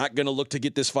is not going to look to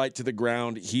get this fight to the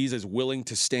ground. He's as willing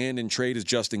to stand and trade as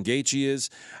Justin Gaethje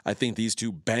is. I think these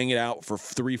two bang it out for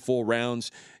 3 full rounds,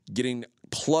 getting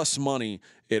plus money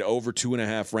at over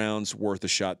 2.5 rounds, worth a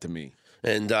shot to me.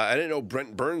 And I didn't know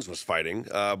Brent Burns was fighting.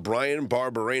 Brian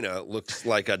Barberena looks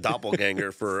like a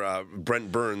doppelganger for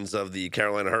Brent Burns of the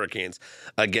Carolina Hurricanes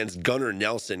against Gunnar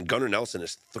Nelson. Gunnar Nelson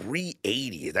is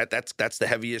 380. That's the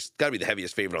heaviest. Got to be the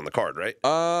heaviest favorite on the card, right?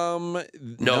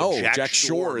 No, Jack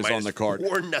Shore is on the card.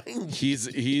 490.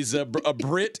 He's a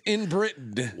Brit in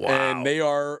Britain, Wow. and they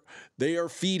are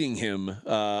feeding him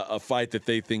a fight that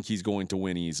they think he's going to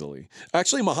win easily.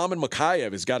 Actually, Muhammad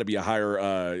Mokaev has got to be a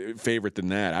higher favorite than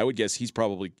that. I would guess he's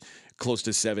probably close to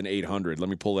 700-800. Let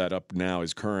me pull that up now,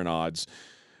 his current odds.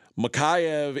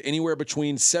 Mokaev anywhere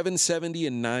between 770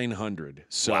 and 900.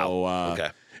 So, wow. Okay.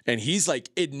 And he's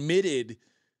admitted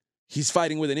he's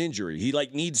fighting with an injury. He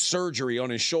needs surgery on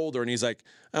his shoulder, and he's like,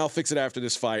 I'll fix it after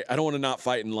this fight. I don't want to not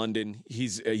fight in London.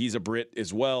 He's a Brit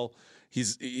as well. He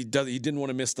didn't want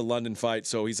to miss the London fight,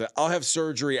 so he's like, I'll have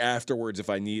surgery afterwards if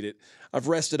I need it. I've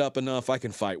rested up enough. I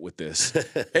can fight with this.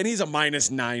 And he's a minus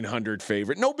 900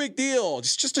 favorite. No big deal.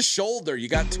 It's just a shoulder. You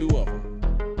got 2 of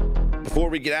them. Before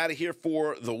we get out of here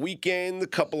for the weekend, a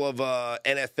couple of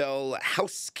NFL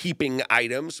housekeeping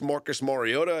items. Marcus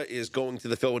Mariota is going to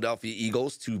the Philadelphia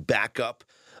Eagles to back up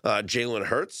Jalen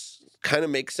Hurts. Kind of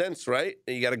makes sense, right?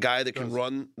 You got a guy that can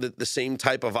run the same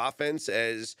type of offense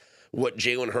as what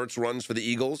Jalen Hurts runs for the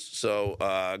Eagles. So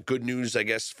good news, I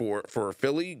guess, for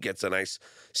Philly. Gets a nice,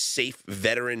 safe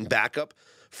veteran backup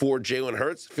for Jalen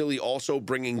Hurts. Philly also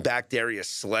bringing back Darius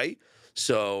Slay.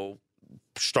 So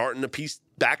starting to piece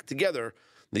back together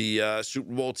the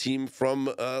Super Bowl team from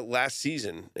last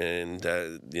season. And,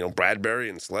 Bradbury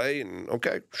and Slay, and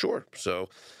okay, sure. So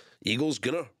Eagles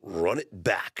going to run it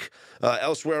back.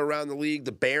 Elsewhere around the league,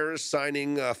 the Bears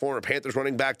signing former Panthers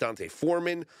running back Dante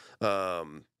Foreman.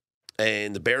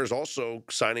 And the Bears also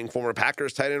signing former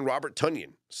Packers tight end Robert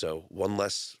Tonyan. So one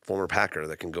less former Packer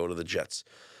that can go to the Jets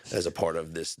as a part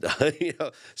of this.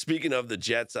 Speaking of the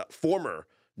Jets, former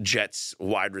Jets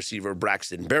wide receiver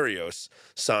Braxton Berrios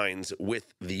signs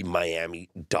with the Miami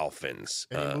Dolphins.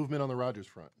 Any movement on the Rodgers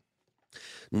front?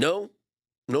 No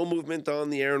movement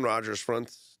on the Aaron Rodgers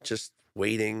front. Just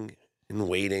waiting and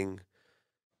waiting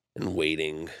and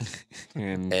waiting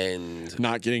and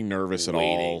not getting nervous at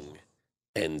all.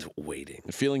 And waiting.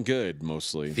 Feeling good,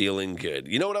 mostly. Feeling good.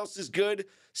 You know what else is good?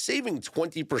 Saving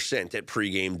 20% at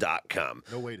pregame.com.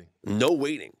 No waiting. No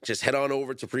waiting. Just head on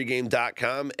over to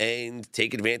pregame.com and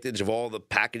take advantage of all the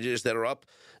packages that are up.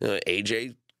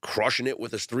 AJ crushing it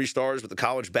with his 3 stars with the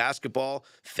college basketball.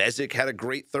 Fezzik had a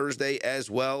great Thursday as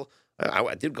well.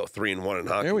 I did go 3-1 in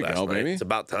hockey. There we last go, night. baby. It's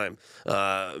about time.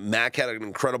 Mac had an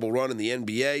incredible run in the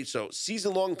NBA. So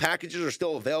season-long packages are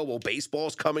still available.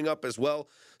 Baseball's coming up as well.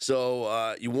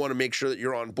 So you want to make sure that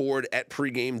you're on board at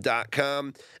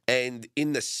pregame.com. And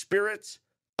in the spirit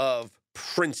of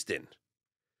Princeton,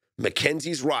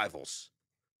 Mackenzie's rivals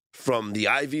from the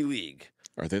Ivy League.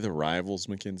 Are they the rivals,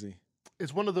 Mackenzie?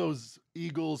 It's one of those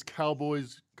Eagles,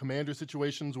 Cowboys, Commander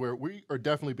situations where we are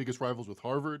definitely biggest rivals with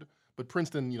Harvard. But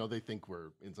Princeton, they think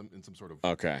we're in some sort of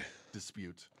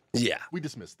dispute. Yeah. We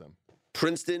dismiss them.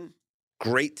 Princeton,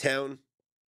 great town.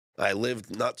 I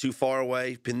lived not too far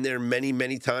away. Been there many,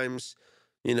 many times.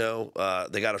 They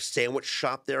got a sandwich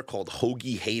shop there called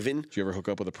Hoagie Haven. Did you ever hook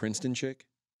up with a Princeton chick?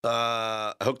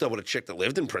 I hooked up with a chick that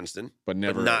lived in Princeton. But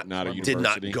not a university? Did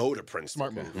not go to Princeton.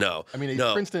 Smart move. No. I mean,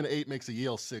 a Princeton 8 makes a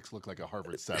Yale 6 look like a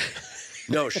Harvard 7.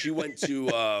 No, she went to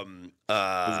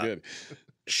That's good.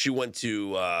 She went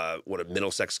to a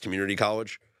Middlesex Community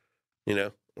College,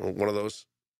 one of those.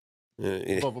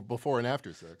 Before and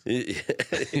after sex.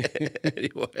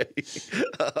 Anyway,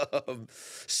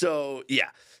 so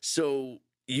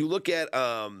you look at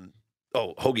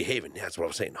Hoagie Haven. That's what I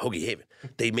was saying. Hoagie Haven.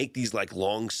 They make these like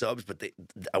long subs, but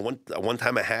one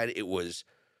time I had it was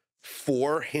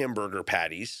 4 hamburger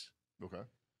patties,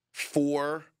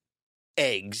 4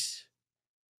 eggs,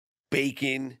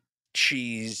 bacon,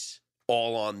 cheese,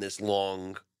 all on this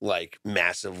long,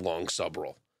 massive long sub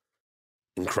roll.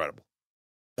 Incredible.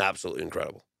 Absolutely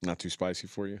incredible. Not too spicy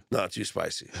for you? Not too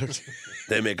spicy.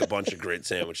 They make a bunch of great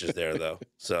sandwiches there, though.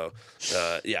 So,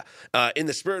 in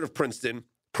the spirit of Princeton,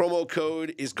 promo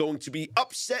code is going to be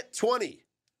UPSET20.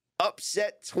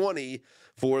 UPSET20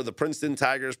 for the Princeton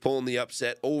Tigers pulling the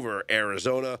upset over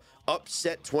Arizona.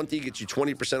 UPSET20 gets you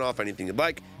 20% off anything you'd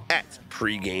like at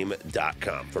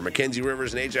pregame.com. For Mackenzie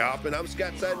Rivers and AJ Hoffman, I'm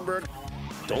Scott Seidenberg.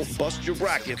 Don't bust your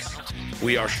brackets.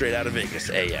 We are Straight Out of Vegas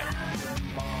AM.